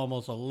 was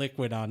almost a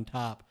liquid on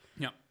top.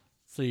 Yep.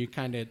 So you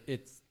kind of,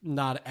 it's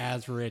not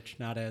as rich,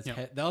 not as,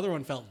 the other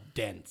one felt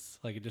dense.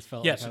 Like, it just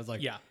felt like I was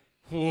like,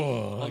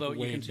 whoa, although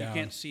like you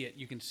can't see it.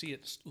 You can see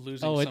it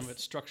losing some of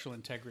its structural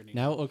integrity.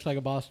 Now it looks like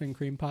a Boston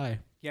cream pie.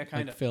 Yeah,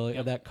 kind of.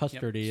 That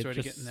custardy. Sort It's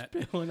of just getting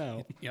that spilling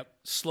out. Yep.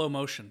 Slow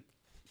motion.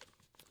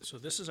 So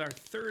this is our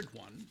third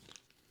one.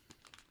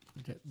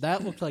 Okay.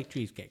 That looks like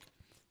cheesecake.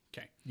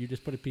 Okay. You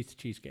just put a piece of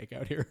cheesecake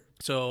out here.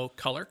 So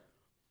color.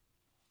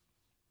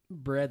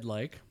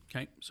 Bread-like.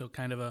 Okay. So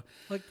kind of a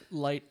like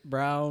light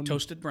brown.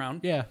 Toasted brown.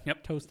 Yeah.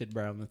 Yep. Toasted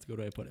brown. That's a good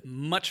way to put it.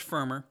 Much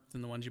firmer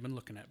than the ones you've been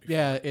looking at before.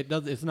 Yeah, it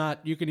does. It's not.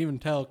 You can even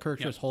tell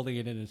Kirk's just holding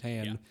it in his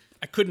hand. Yeah.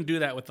 I couldn't do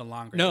that with the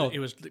longer. No. It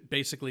was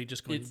basically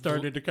just going. It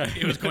started to kind of.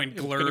 It was going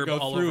glurb go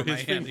all through over my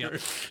his hand.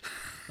 fingers.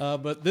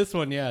 But this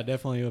one,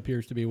 definitely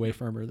appears to be way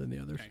firmer than the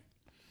others. Okay.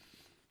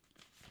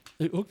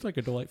 It looks like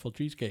a delightful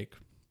cheesecake.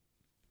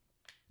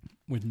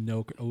 With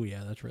no. Oh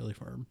yeah, that's really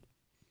firm.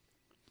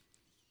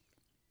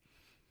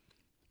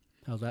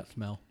 How's that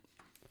smell?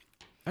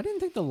 I didn't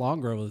think the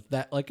Longra was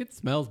that, like, it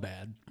smells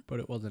bad, but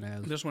it wasn't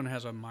as. This one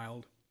has a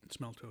mild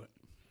smell to it.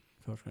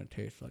 So it's going to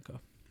taste like a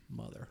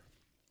mother.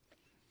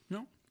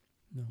 No.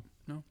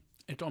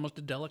 It's almost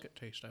a delicate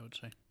taste, I would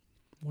say.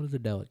 What is a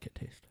delicate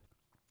taste?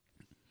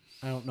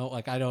 I don't know.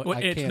 Like,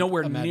 It's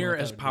nowhere near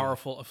as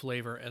powerful a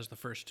flavor as the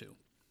first two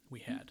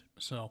we had.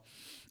 So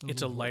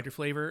it's a lighter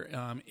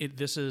flavor.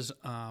 This is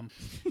a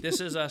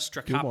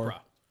straccappra.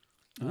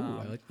 Ooh,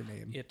 I like the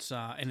name. It's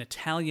an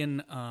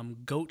Italian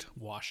goat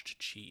washed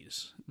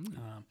cheese.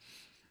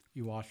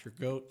 You wash your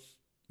goats.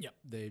 Yep.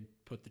 They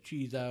put the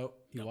cheese out.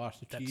 You wash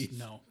the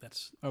cheese.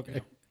 That's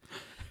okay.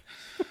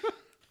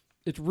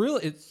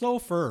 It's so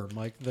firm.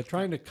 Like they're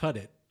trying to cut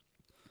it.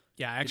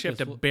 Yeah, I actually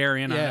have to bear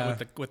in on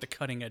it with the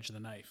cutting edge of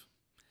the knife.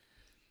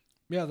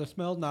 Yeah, the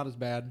smell's not as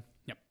bad.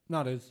 Yep.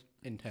 Not as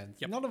intense.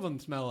 Yep. None of them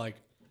smell like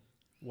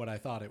what I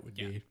thought it would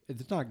be.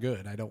 It's not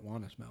good. I don't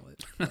want to smell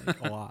it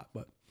like, a lot,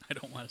 but I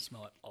don't want to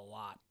smell it a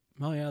lot.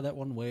 Oh yeah, that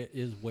one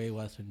is way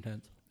less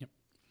intense. Yep.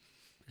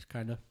 It's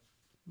kind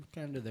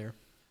of there.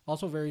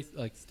 Also very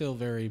still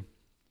very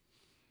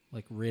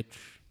like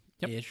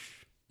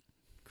rich-ish,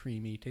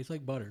 creamy. Tastes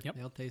like butter. Yep.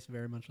 They all taste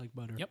very much like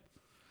butter. Yep.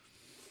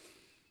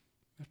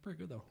 That's pretty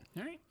good though.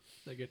 All right.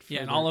 They get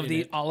and all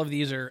of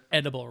these are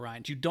edible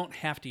rinds. You don't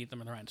have to eat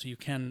them in the rind, so you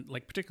can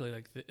particularly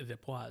like the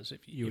pois. If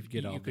you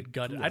could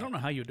gut it. I don't know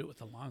how you do it with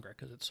the longer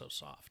because it's so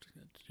soft.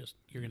 It's just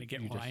you're going to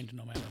get rind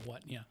no matter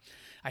what. Yeah,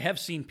 I have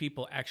seen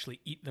people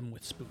actually eat them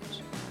with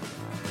spoons.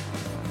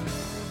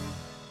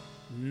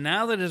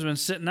 Now that it's been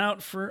sitting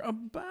out for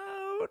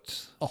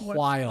about a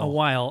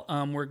while,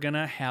 we're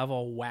gonna have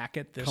a whack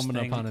at this coming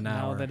thing up on an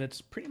hour. Now that it's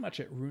pretty much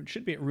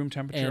should be at room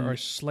temperature or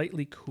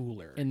slightly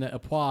cooler. And the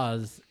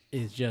pois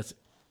is just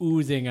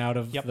oozing out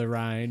of Yep. the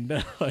rind.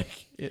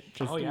 Like it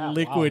just Oh, yeah. Wow,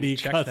 liquidy,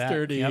 check that.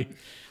 custardy. Yep.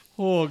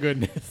 Oh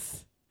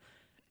goodness.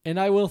 And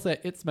I will say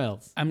it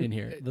smells I'm- in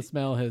here. The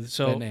smell has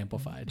So, been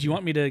amplified. Do you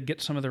want me to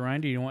get some of the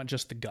rind, or do you want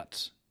just the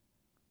guts?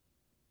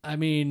 I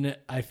mean,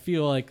 I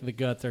feel like the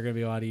guts are going to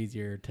be a lot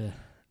easier to.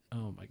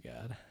 Oh my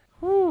god.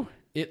 Whew.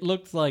 It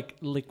looks like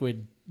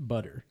liquid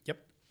butter. Yep.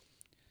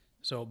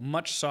 So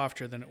much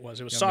softer than it was.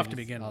 It was Yeah, soft to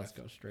maybe begin I'll with. just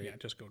go straight. Yeah,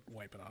 just go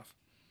wipe it off.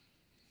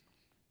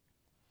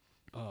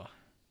 Oh,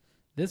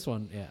 this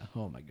one, yeah.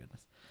 Oh my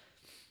goodness.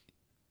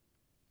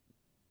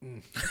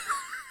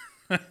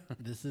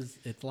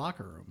 It's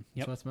locker room.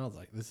 Yep. That's what it smells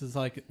like. This is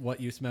like what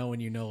you smell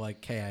when you know,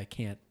 like, hey,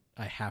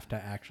 I have to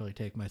actually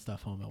take my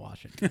stuff home and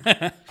wash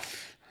it.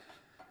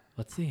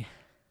 Let's see.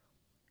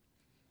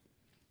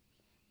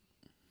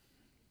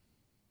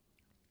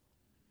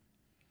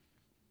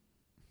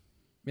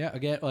 Yeah,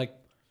 again, like,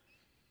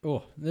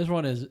 oh, this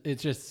one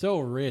it's just so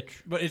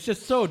rich, but it's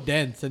just so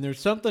dense, and there's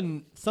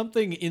something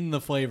in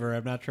the flavor,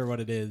 I'm not sure what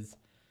it is,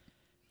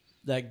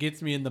 that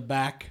gets me in the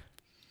back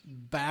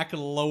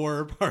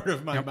lower part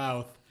of my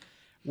mouth,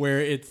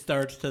 where it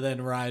starts to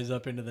then rise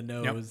up into the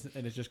nose,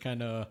 and it's just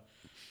kind of,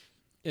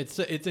 it's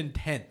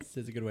intense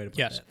is a good way to put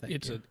Yes,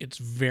 that. it's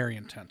very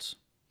intense.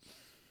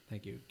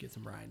 Thank you. Get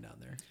some rind down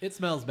there. It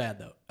smells bad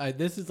though.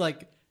 This is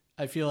like,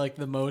 I feel like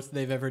the most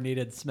they've ever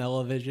needed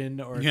smell-o-vision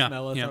or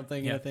smell of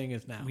something in a thing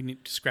is now. We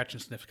need scratch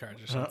and sniff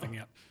cards or something.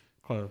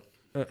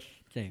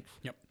 Stinks.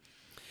 Yep.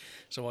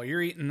 So while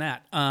you're eating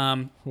that,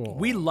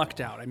 we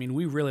lucked out. I mean,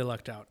 we really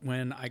lucked out.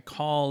 When I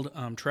called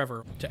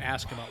Trevor to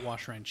ask about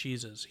wash rind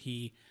cheeses,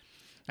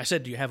 I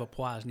said, "Do you have a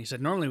poise?" And he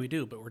said, "Normally we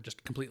do, but we're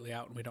just completely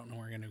out and we don't know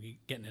where we're going to be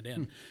getting it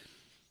in."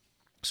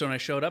 So when I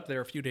showed up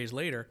there a few days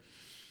later,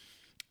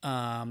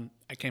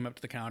 I came up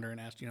to the counter and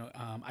asked,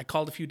 I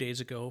called a few days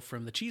ago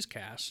from the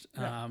Cheesecast,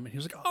 and he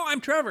was like, "Oh, I'm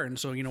Trevor," and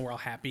so we're all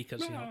happy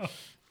because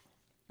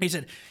he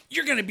said,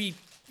 "You're going to be,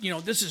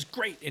 this is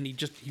great," and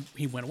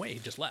he went away, he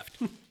just left,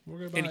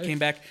 and he came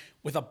back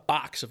with a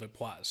box of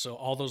Epoise, so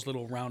all those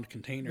little round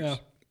containers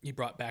he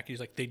brought back. He's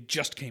like, "They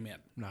just came in,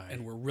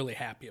 and we're really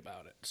happy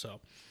about it." So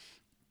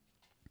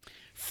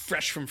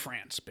fresh from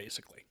France,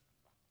 basically.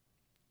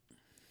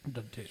 It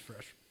doesn't taste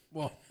fresh.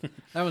 Well,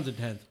 that one's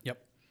intense. Yep.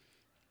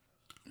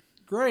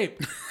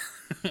 Grape.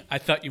 I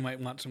thought you might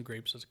want some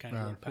grapes as a kind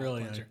of little palate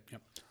really cleanser. nice.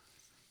 Yep.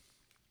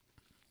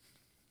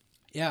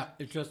 Yeah,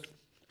 it's just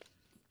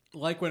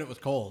like when it was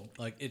cold.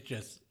 Like, it's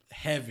just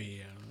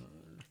heavy.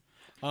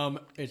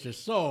 It's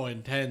just so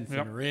intense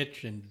and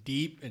rich and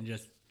deep and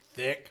just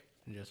thick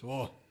and just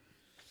whoa.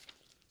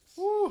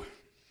 Woo.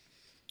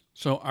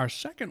 So our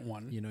second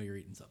one You know you're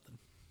eating something.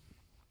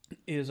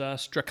 is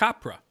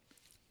Stracopra.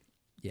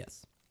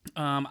 Yes.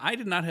 I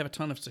did not have a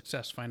ton of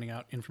success finding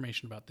out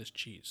information about this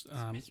cheese.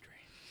 Mystery.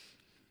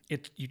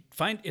 You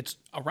find it's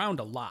around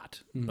a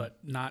lot, but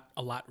not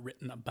a lot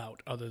written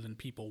about, other than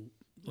people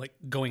like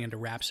going into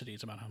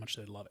rhapsodies about how much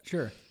they love it.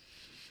 Sure.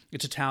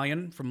 It's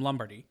Italian from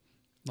Lombardy.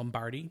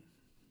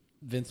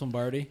 Vince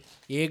Lombardi.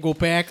 Yeah, go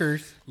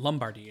Packers.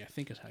 Lombardy, I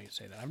think is how you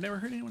say that. I've never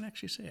heard anyone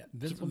actually say it.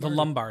 Vince The Lombardi.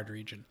 Lombard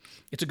region.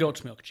 It's a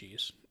goat's milk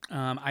cheese.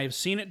 I have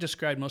seen it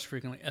described most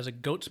frequently as a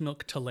goat's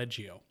milk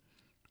taleggio.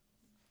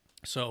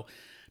 So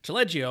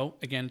taleggio,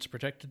 again, it's a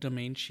protected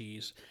domain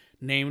cheese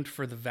named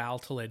for the Val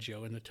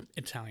Taleggio in the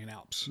Italian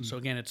Alps. So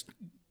again, it's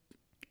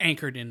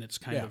anchored in its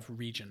kind of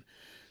region.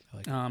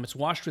 Like It's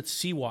washed with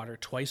seawater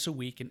twice a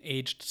week and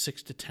aged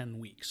 6 to 10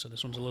 weeks. So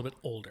this one's a little bit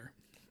older.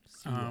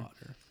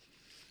 seawater.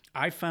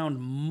 I found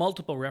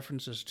multiple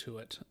references to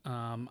it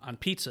on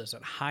pizzas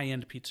at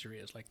high-end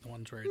pizzerias, like the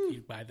ones where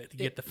you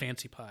get the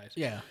fancy pies.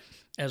 Yeah.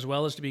 As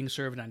well as to being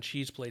served on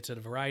cheese plates at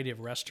a variety of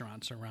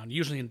restaurants around,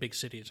 usually in big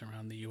cities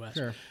around the U.S.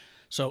 Sure.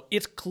 So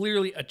it's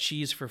clearly a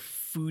cheese for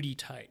foodie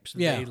types.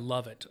 Yeah. They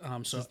love it.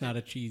 So It's not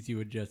a cheese you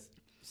would just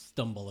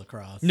stumble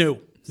across. No.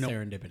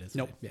 Serendipitous.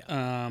 Nope.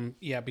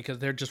 Yeah. Because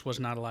there just was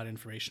not a lot of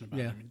information about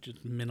it. I mean,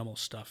 just minimal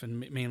stuff. And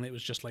mainly it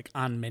was just like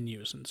on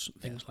menus and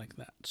things like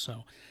that.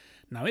 So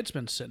now it's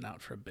been sitting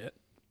out for a bit.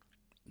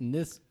 And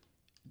this,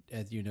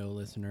 as you know,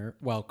 listener,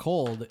 while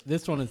cold,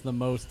 this one is the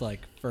most like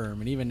firm.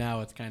 And even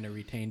now it's kind of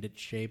retained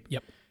its shape.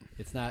 Yep.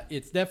 It's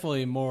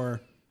definitely more,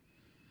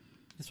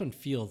 this one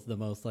feels the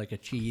most like a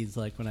cheese.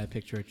 Like when I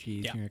picture a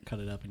cheese, you're going to cut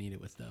it up and eat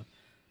it with stuff.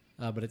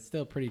 But it's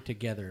still pretty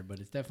together, but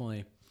it's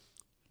definitely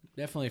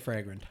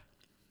fragrant.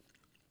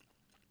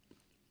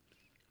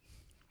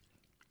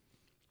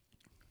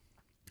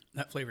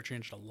 That flavor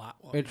changed a lot.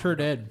 It sure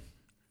did.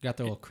 Got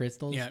the little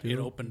crystals. Yeah, too, it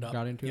opened up.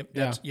 Got into Yep,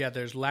 it. yeah,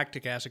 there's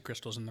lactic acid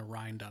crystals in the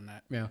rind on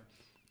that. Yeah.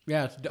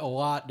 Yeah, it's a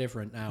lot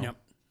different now. Yep.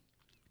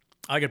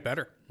 I get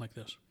better like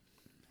this.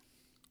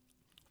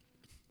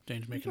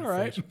 Dane's making all a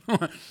right.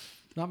 face.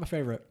 Not my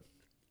favorite.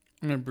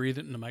 I'm going to breathe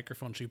it in the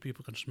microphone so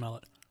people can smell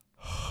it.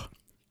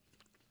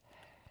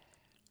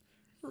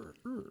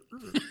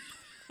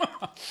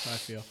 I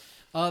feel.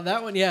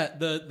 That one, yeah,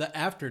 the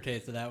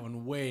aftertaste of that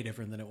one, way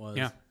different than it was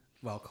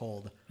while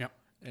cold. Yep.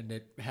 And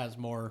it has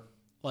more,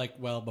 like,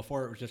 well,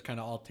 before it was just kind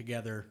of all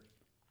together,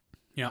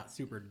 Yeah. not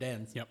super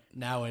dense. Yep.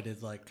 Now it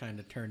is, like, kind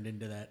of turned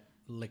into that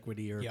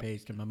liquidy or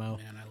paste in my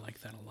mouth. Man, I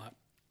like that a lot.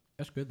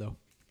 That's good, though.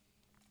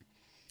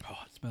 Oh,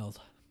 it smells.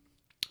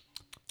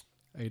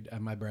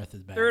 My breath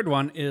is bad. Third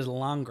one is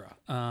Langres,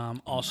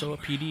 also a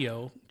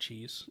PDO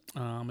cheese.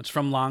 It's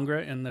from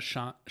Langres in the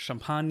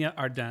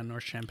Champagne-Ardenne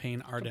or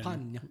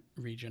Champagne-Ardenne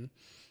region.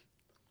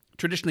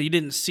 Traditionally, you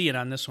didn't see it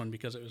on this one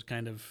because it was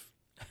kind of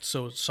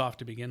so soft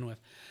to begin with.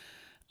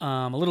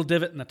 A little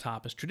divot in the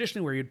top is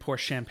traditionally where you'd pour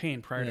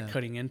champagne prior to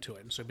cutting into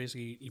it. And so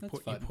basically, you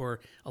pour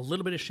a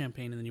little bit of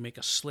champagne, and then you make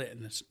a slit,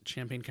 and this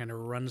champagne kind of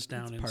runs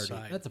down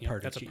inside. That's a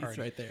party cheese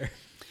right there.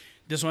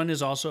 This one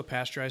is also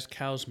pasteurized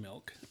cow's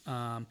milk.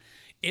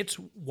 It's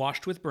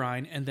washed with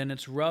brine, and then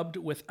it's rubbed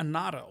with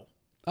annatto.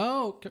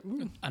 Oh,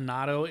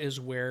 Annatto is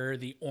where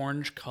the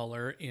orange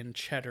color in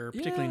cheddar,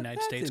 particularly in the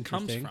United States,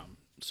 comes from.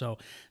 So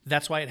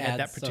that's why it had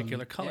that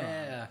particular color.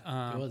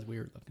 Yeah, it was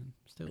weird looking.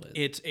 Still is.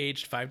 It's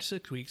aged 5 to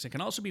 6 weeks. It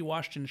can also be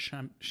washed in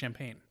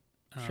champagne,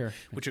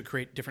 which would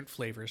create different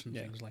flavors and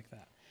things like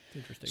that.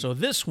 Interesting. So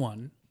this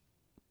one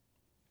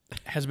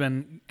has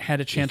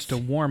had a chance to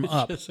warm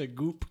up. It's just a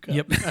goop cup.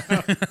 Yep.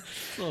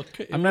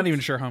 I'm not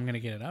even sure how I'm going to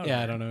get it out.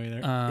 Yeah, I don't know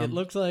either. It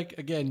looks like,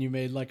 again, you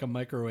made like a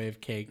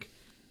microwave cake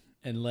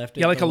and left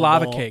it. Yeah, like a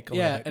lava cake.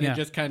 Yeah, and it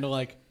just kind of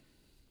like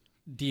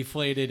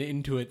deflated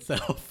into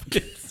itself.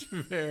 It's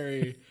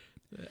very,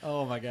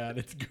 oh my God,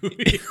 it's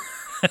gooey.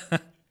 I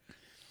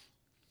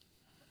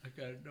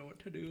gotta know what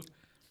to do.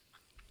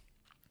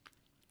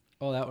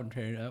 Oh, that one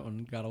changed. That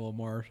one got a little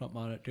more or something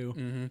on it too.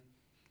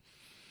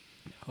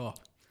 Mm-hmm. Oh,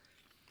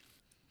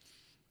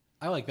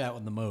 I like that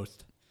one the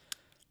most.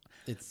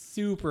 It's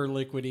super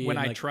liquidy. When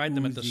and I tried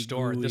them at the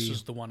store, gooey. this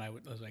is the one I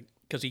was like,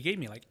 because he gave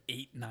me like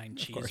 8-9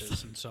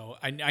 cheeses, and so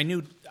I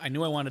knew I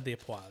wanted the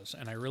Epoise,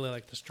 and I really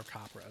like the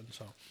Stracopra, and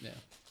so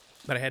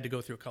but I had to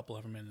go through a couple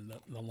of them, and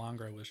the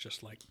Langres was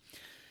just like,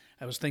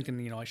 I was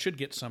thinking, I should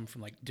get some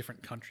from like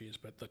different countries,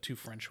 but the 2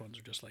 French ones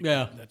are just like,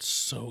 that's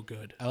so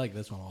good. I like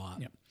this one a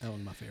lot. Yep. That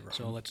one's my favorite.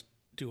 So let's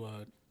do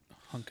a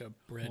hunk of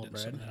bread and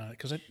bread. something on it,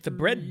 because the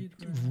bread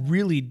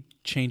really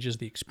changes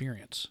the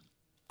experience.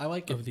 I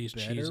like of it these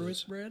better cheeses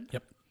with bread.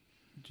 Yep.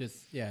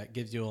 Just it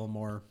gives you a little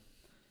more.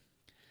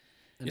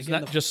 It's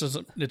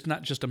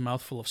not just a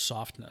mouthful of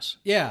softness.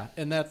 Yeah,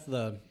 and that's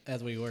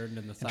as we learned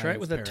in the science. And try it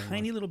with a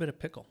tiny little bit of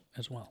pickle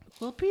as well.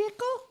 A little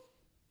pickle.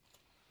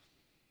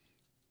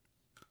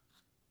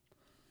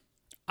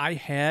 I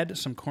had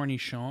some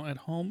cornichons at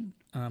home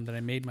that I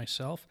made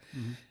myself.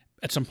 Mm-hmm.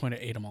 At some point, I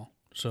ate them all.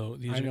 So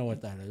I know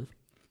what that is.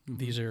 Mm-hmm.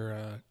 These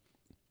are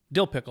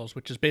dill pickles,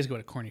 which is basically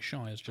what a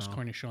cornichon is. Just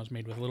cornichons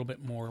made with a little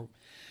bit more.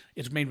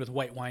 It's made with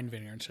white wine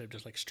vinegar instead of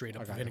just like straight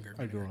up vinegar.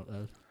 I do know what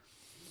that is.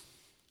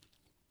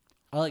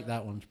 I like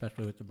that one,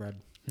 especially with the bread.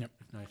 Yep.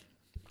 It's nice.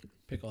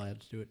 Pickle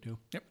adds to it, too.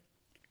 Yep.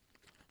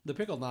 The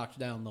pickle knocks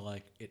down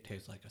it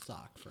tastes like a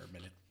sock for a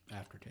minute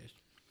aftertaste.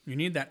 You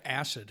need that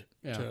acid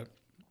to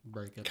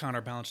break it,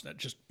 counterbalance that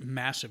just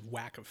massive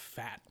whack of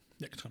fat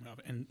that comes off.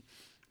 And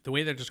the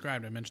way they're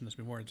described, I mentioned this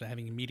before, it's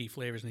having meaty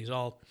flavors, and these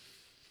all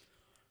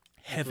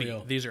heavy.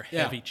 These are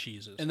heavy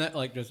cheeses. And that,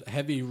 just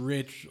heavy,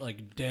 rich,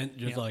 dent,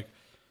 just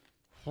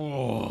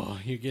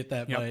you get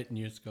that bite and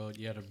you just go,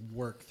 you got to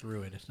work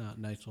through it. It's not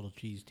a nice little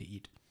cheese to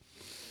eat.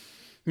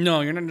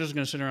 No, you're not just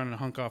going to sit around and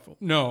hunk off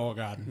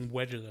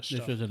wedge of this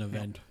stuff. This is an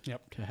event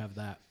to have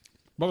that.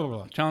 Blah, blah,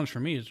 blah. Challenge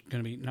for me is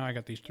going to be, now I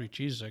got these 3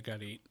 cheeses I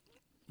got to eat.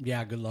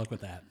 Yeah, good luck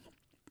with that.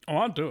 Oh,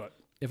 I'll do it.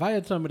 If I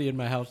had somebody in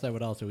my house that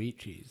would also eat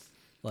cheese,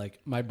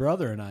 my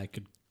brother and I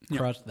could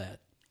crush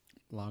that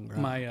long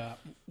run. My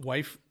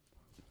wife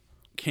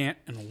can't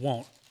and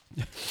won't.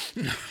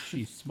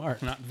 She's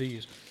smart. Not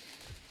these.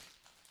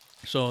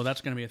 So that's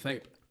going to be a thing.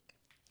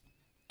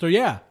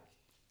 So,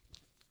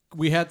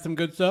 we had some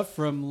good stuff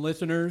from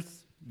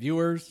listeners,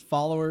 viewers,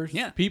 followers,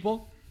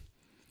 people.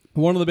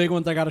 One of the big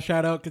ones I got to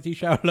shout out because he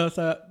shouted us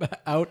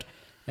out,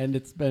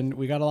 and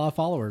we got a lot of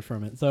followers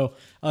from it. So,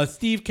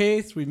 Steve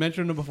Case, we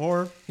mentioned him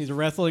before. He's a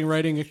wrestling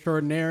writing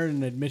extraordinaire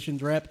and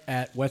admissions rep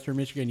at Western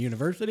Michigan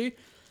University.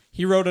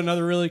 He wrote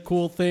another really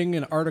cool thing,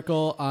 an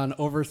article on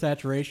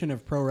oversaturation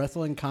of pro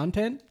wrestling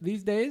content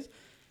these days.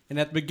 And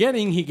at the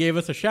beginning, he gave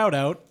us a shout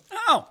out.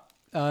 Oh!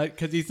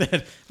 Because he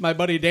said, my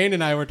buddy Dane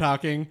and I were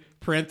talking,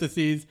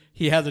 parentheses,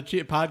 he has a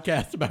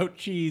podcast about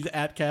cheese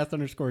at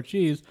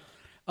 @cast_cheese.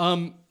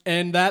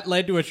 And that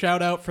led to a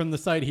shout out from the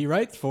site he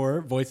writes for,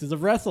 Voices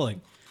of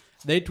Wrestling.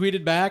 They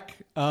tweeted back,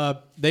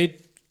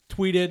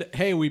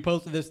 hey, we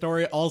posted this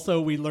story. Also,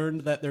 we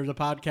learned that there's a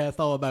podcast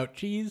all about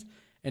cheese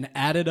and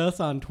added us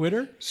on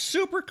Twitter.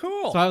 Super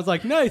cool. So I was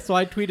like, nice. So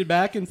I tweeted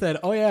back and said,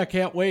 oh yeah,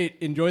 can't wait.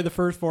 Enjoy the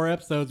first 4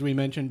 episodes. We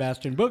mentioned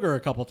Bastion Booger a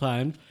couple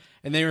times.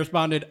 And they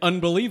responded,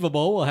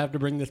 unbelievable. We'll have to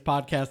bring this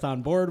podcast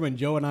on board when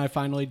Joe and I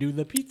finally do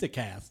the Pizza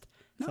Cast.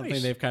 Nice.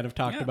 Something they've kind of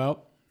talked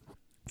about.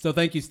 So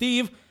thank you,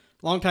 Steve.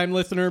 Longtime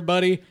listener,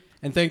 buddy.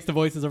 And thanks to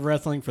Voices of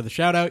Wrestling for the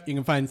shout out. You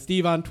can find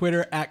Steve on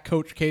Twitter at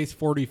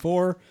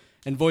CoachCase44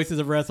 and Voices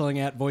of Wrestling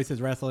at Voices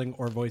Wrestling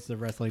or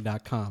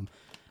voicesofwrestling.com.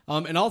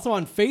 And also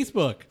on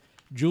Facebook,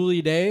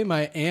 Julie Day,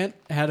 my aunt,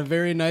 had a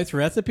very nice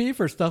recipe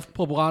for stuffed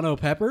poblano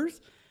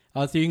peppers.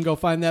 So you can go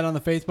find that on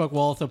the Facebook.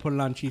 We'll also put it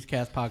on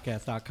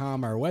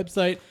cheesecastpodcast.com, our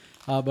website.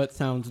 But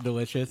sounds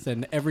delicious,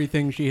 and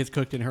everything she has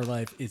cooked in her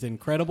life is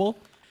incredible.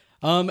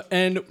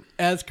 And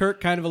as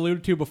Kirk kind of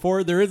alluded to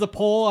before, there is a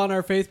poll on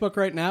our Facebook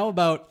right now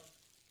about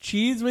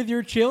cheese with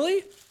your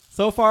chili.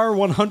 So far,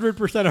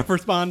 100% of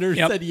responders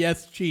said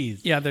yes,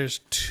 cheese. Yeah, there's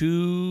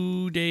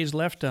 2 days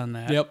left on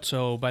that. Yep.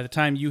 So by the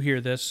time you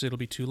hear this, it'll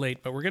be too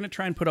late. But we're going to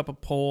try and put up a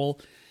poll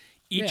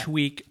each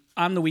week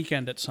on the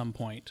weekend at some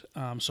point.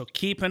 So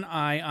keep an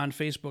eye on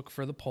Facebook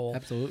for the poll.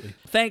 Absolutely.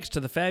 Thanks to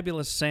the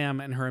fabulous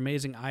Sam and her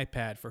amazing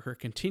iPad for her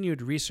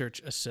continued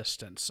research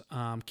assistance.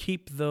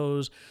 Keep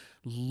those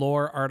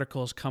lore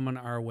articles coming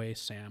our way,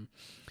 Sam.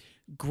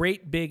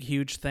 Great big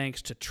huge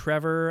thanks to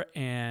Trevor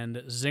and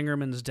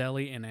Zingerman's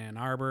Deli in Ann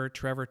Arbor.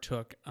 Trevor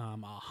took a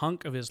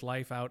hunk of his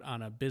life out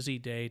on a busy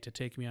day to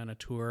take me on a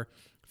tour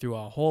through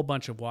a whole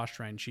bunch of washed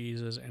rind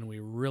cheeses, and we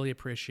really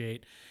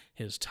appreciate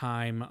his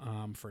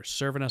time for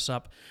serving us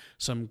up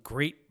some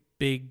great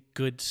big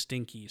good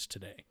Stinkies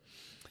today.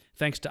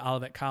 Thanks to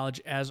Olivet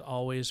College, as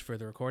always, for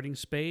the recording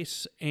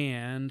space,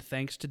 and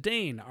thanks to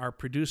Dane, our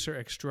producer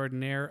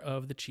extraordinaire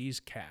of the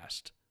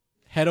Cheesecast.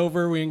 Head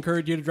over. We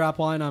encourage you to drop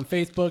a line on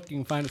Facebook. You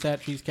can find us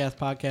at Cheesecast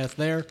Podcast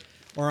there,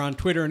 or on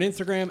Twitter and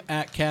Instagram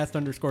at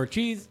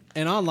cast_cheese,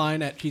 and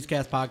online at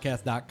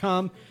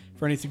cheesecastpodcast.com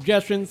for any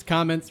suggestions,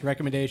 comments,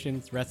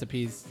 recommendations,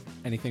 recipes,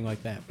 anything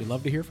like that. We'd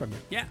love to hear from you.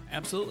 Yeah,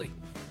 absolutely.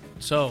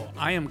 So,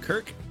 I am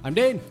Kirk. I'm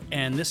Dane.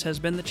 And this has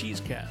been the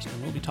Cheesecast,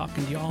 and we'll be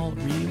talking to y'all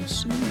real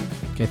soon.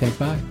 Okay, thanks.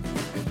 Bye.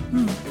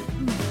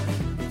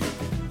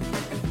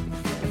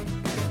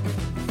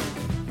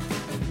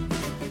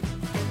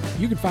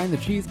 You can find the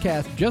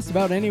Cheesecast just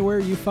about anywhere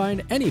you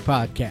find any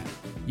podcast.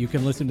 You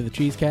can listen to the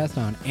Cheesecast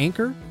on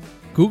Anchor,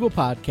 Google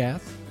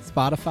Podcasts,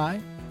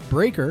 Spotify,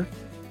 Breaker,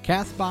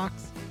 Castbox,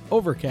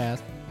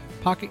 Overcast,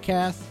 Pocket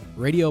Cast,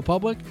 Radio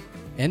Public,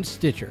 and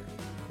Stitcher.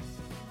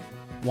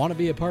 Want to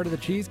be a part of the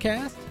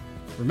Cheesecast?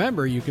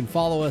 Remember, you can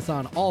follow us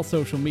on all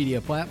social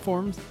media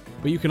platforms,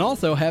 but you can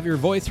also have your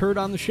voice heard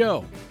on the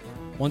show.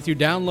 Once you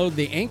download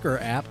the Anchor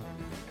app,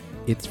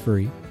 it's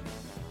free.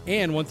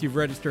 And once you've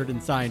registered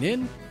and signed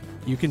in,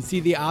 you can see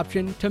the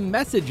option to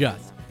message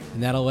us,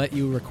 and that'll let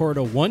you record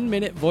a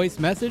 1-minute voice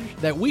message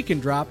that we can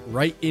drop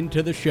right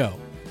into the show.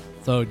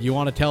 So do you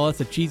want to tell us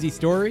a cheesy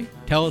story?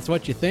 Tell us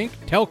what you think?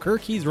 Tell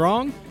Kirk he's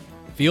wrong?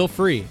 Feel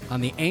free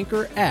on the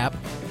Anchor app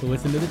to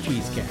listen to the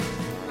Cheesecast.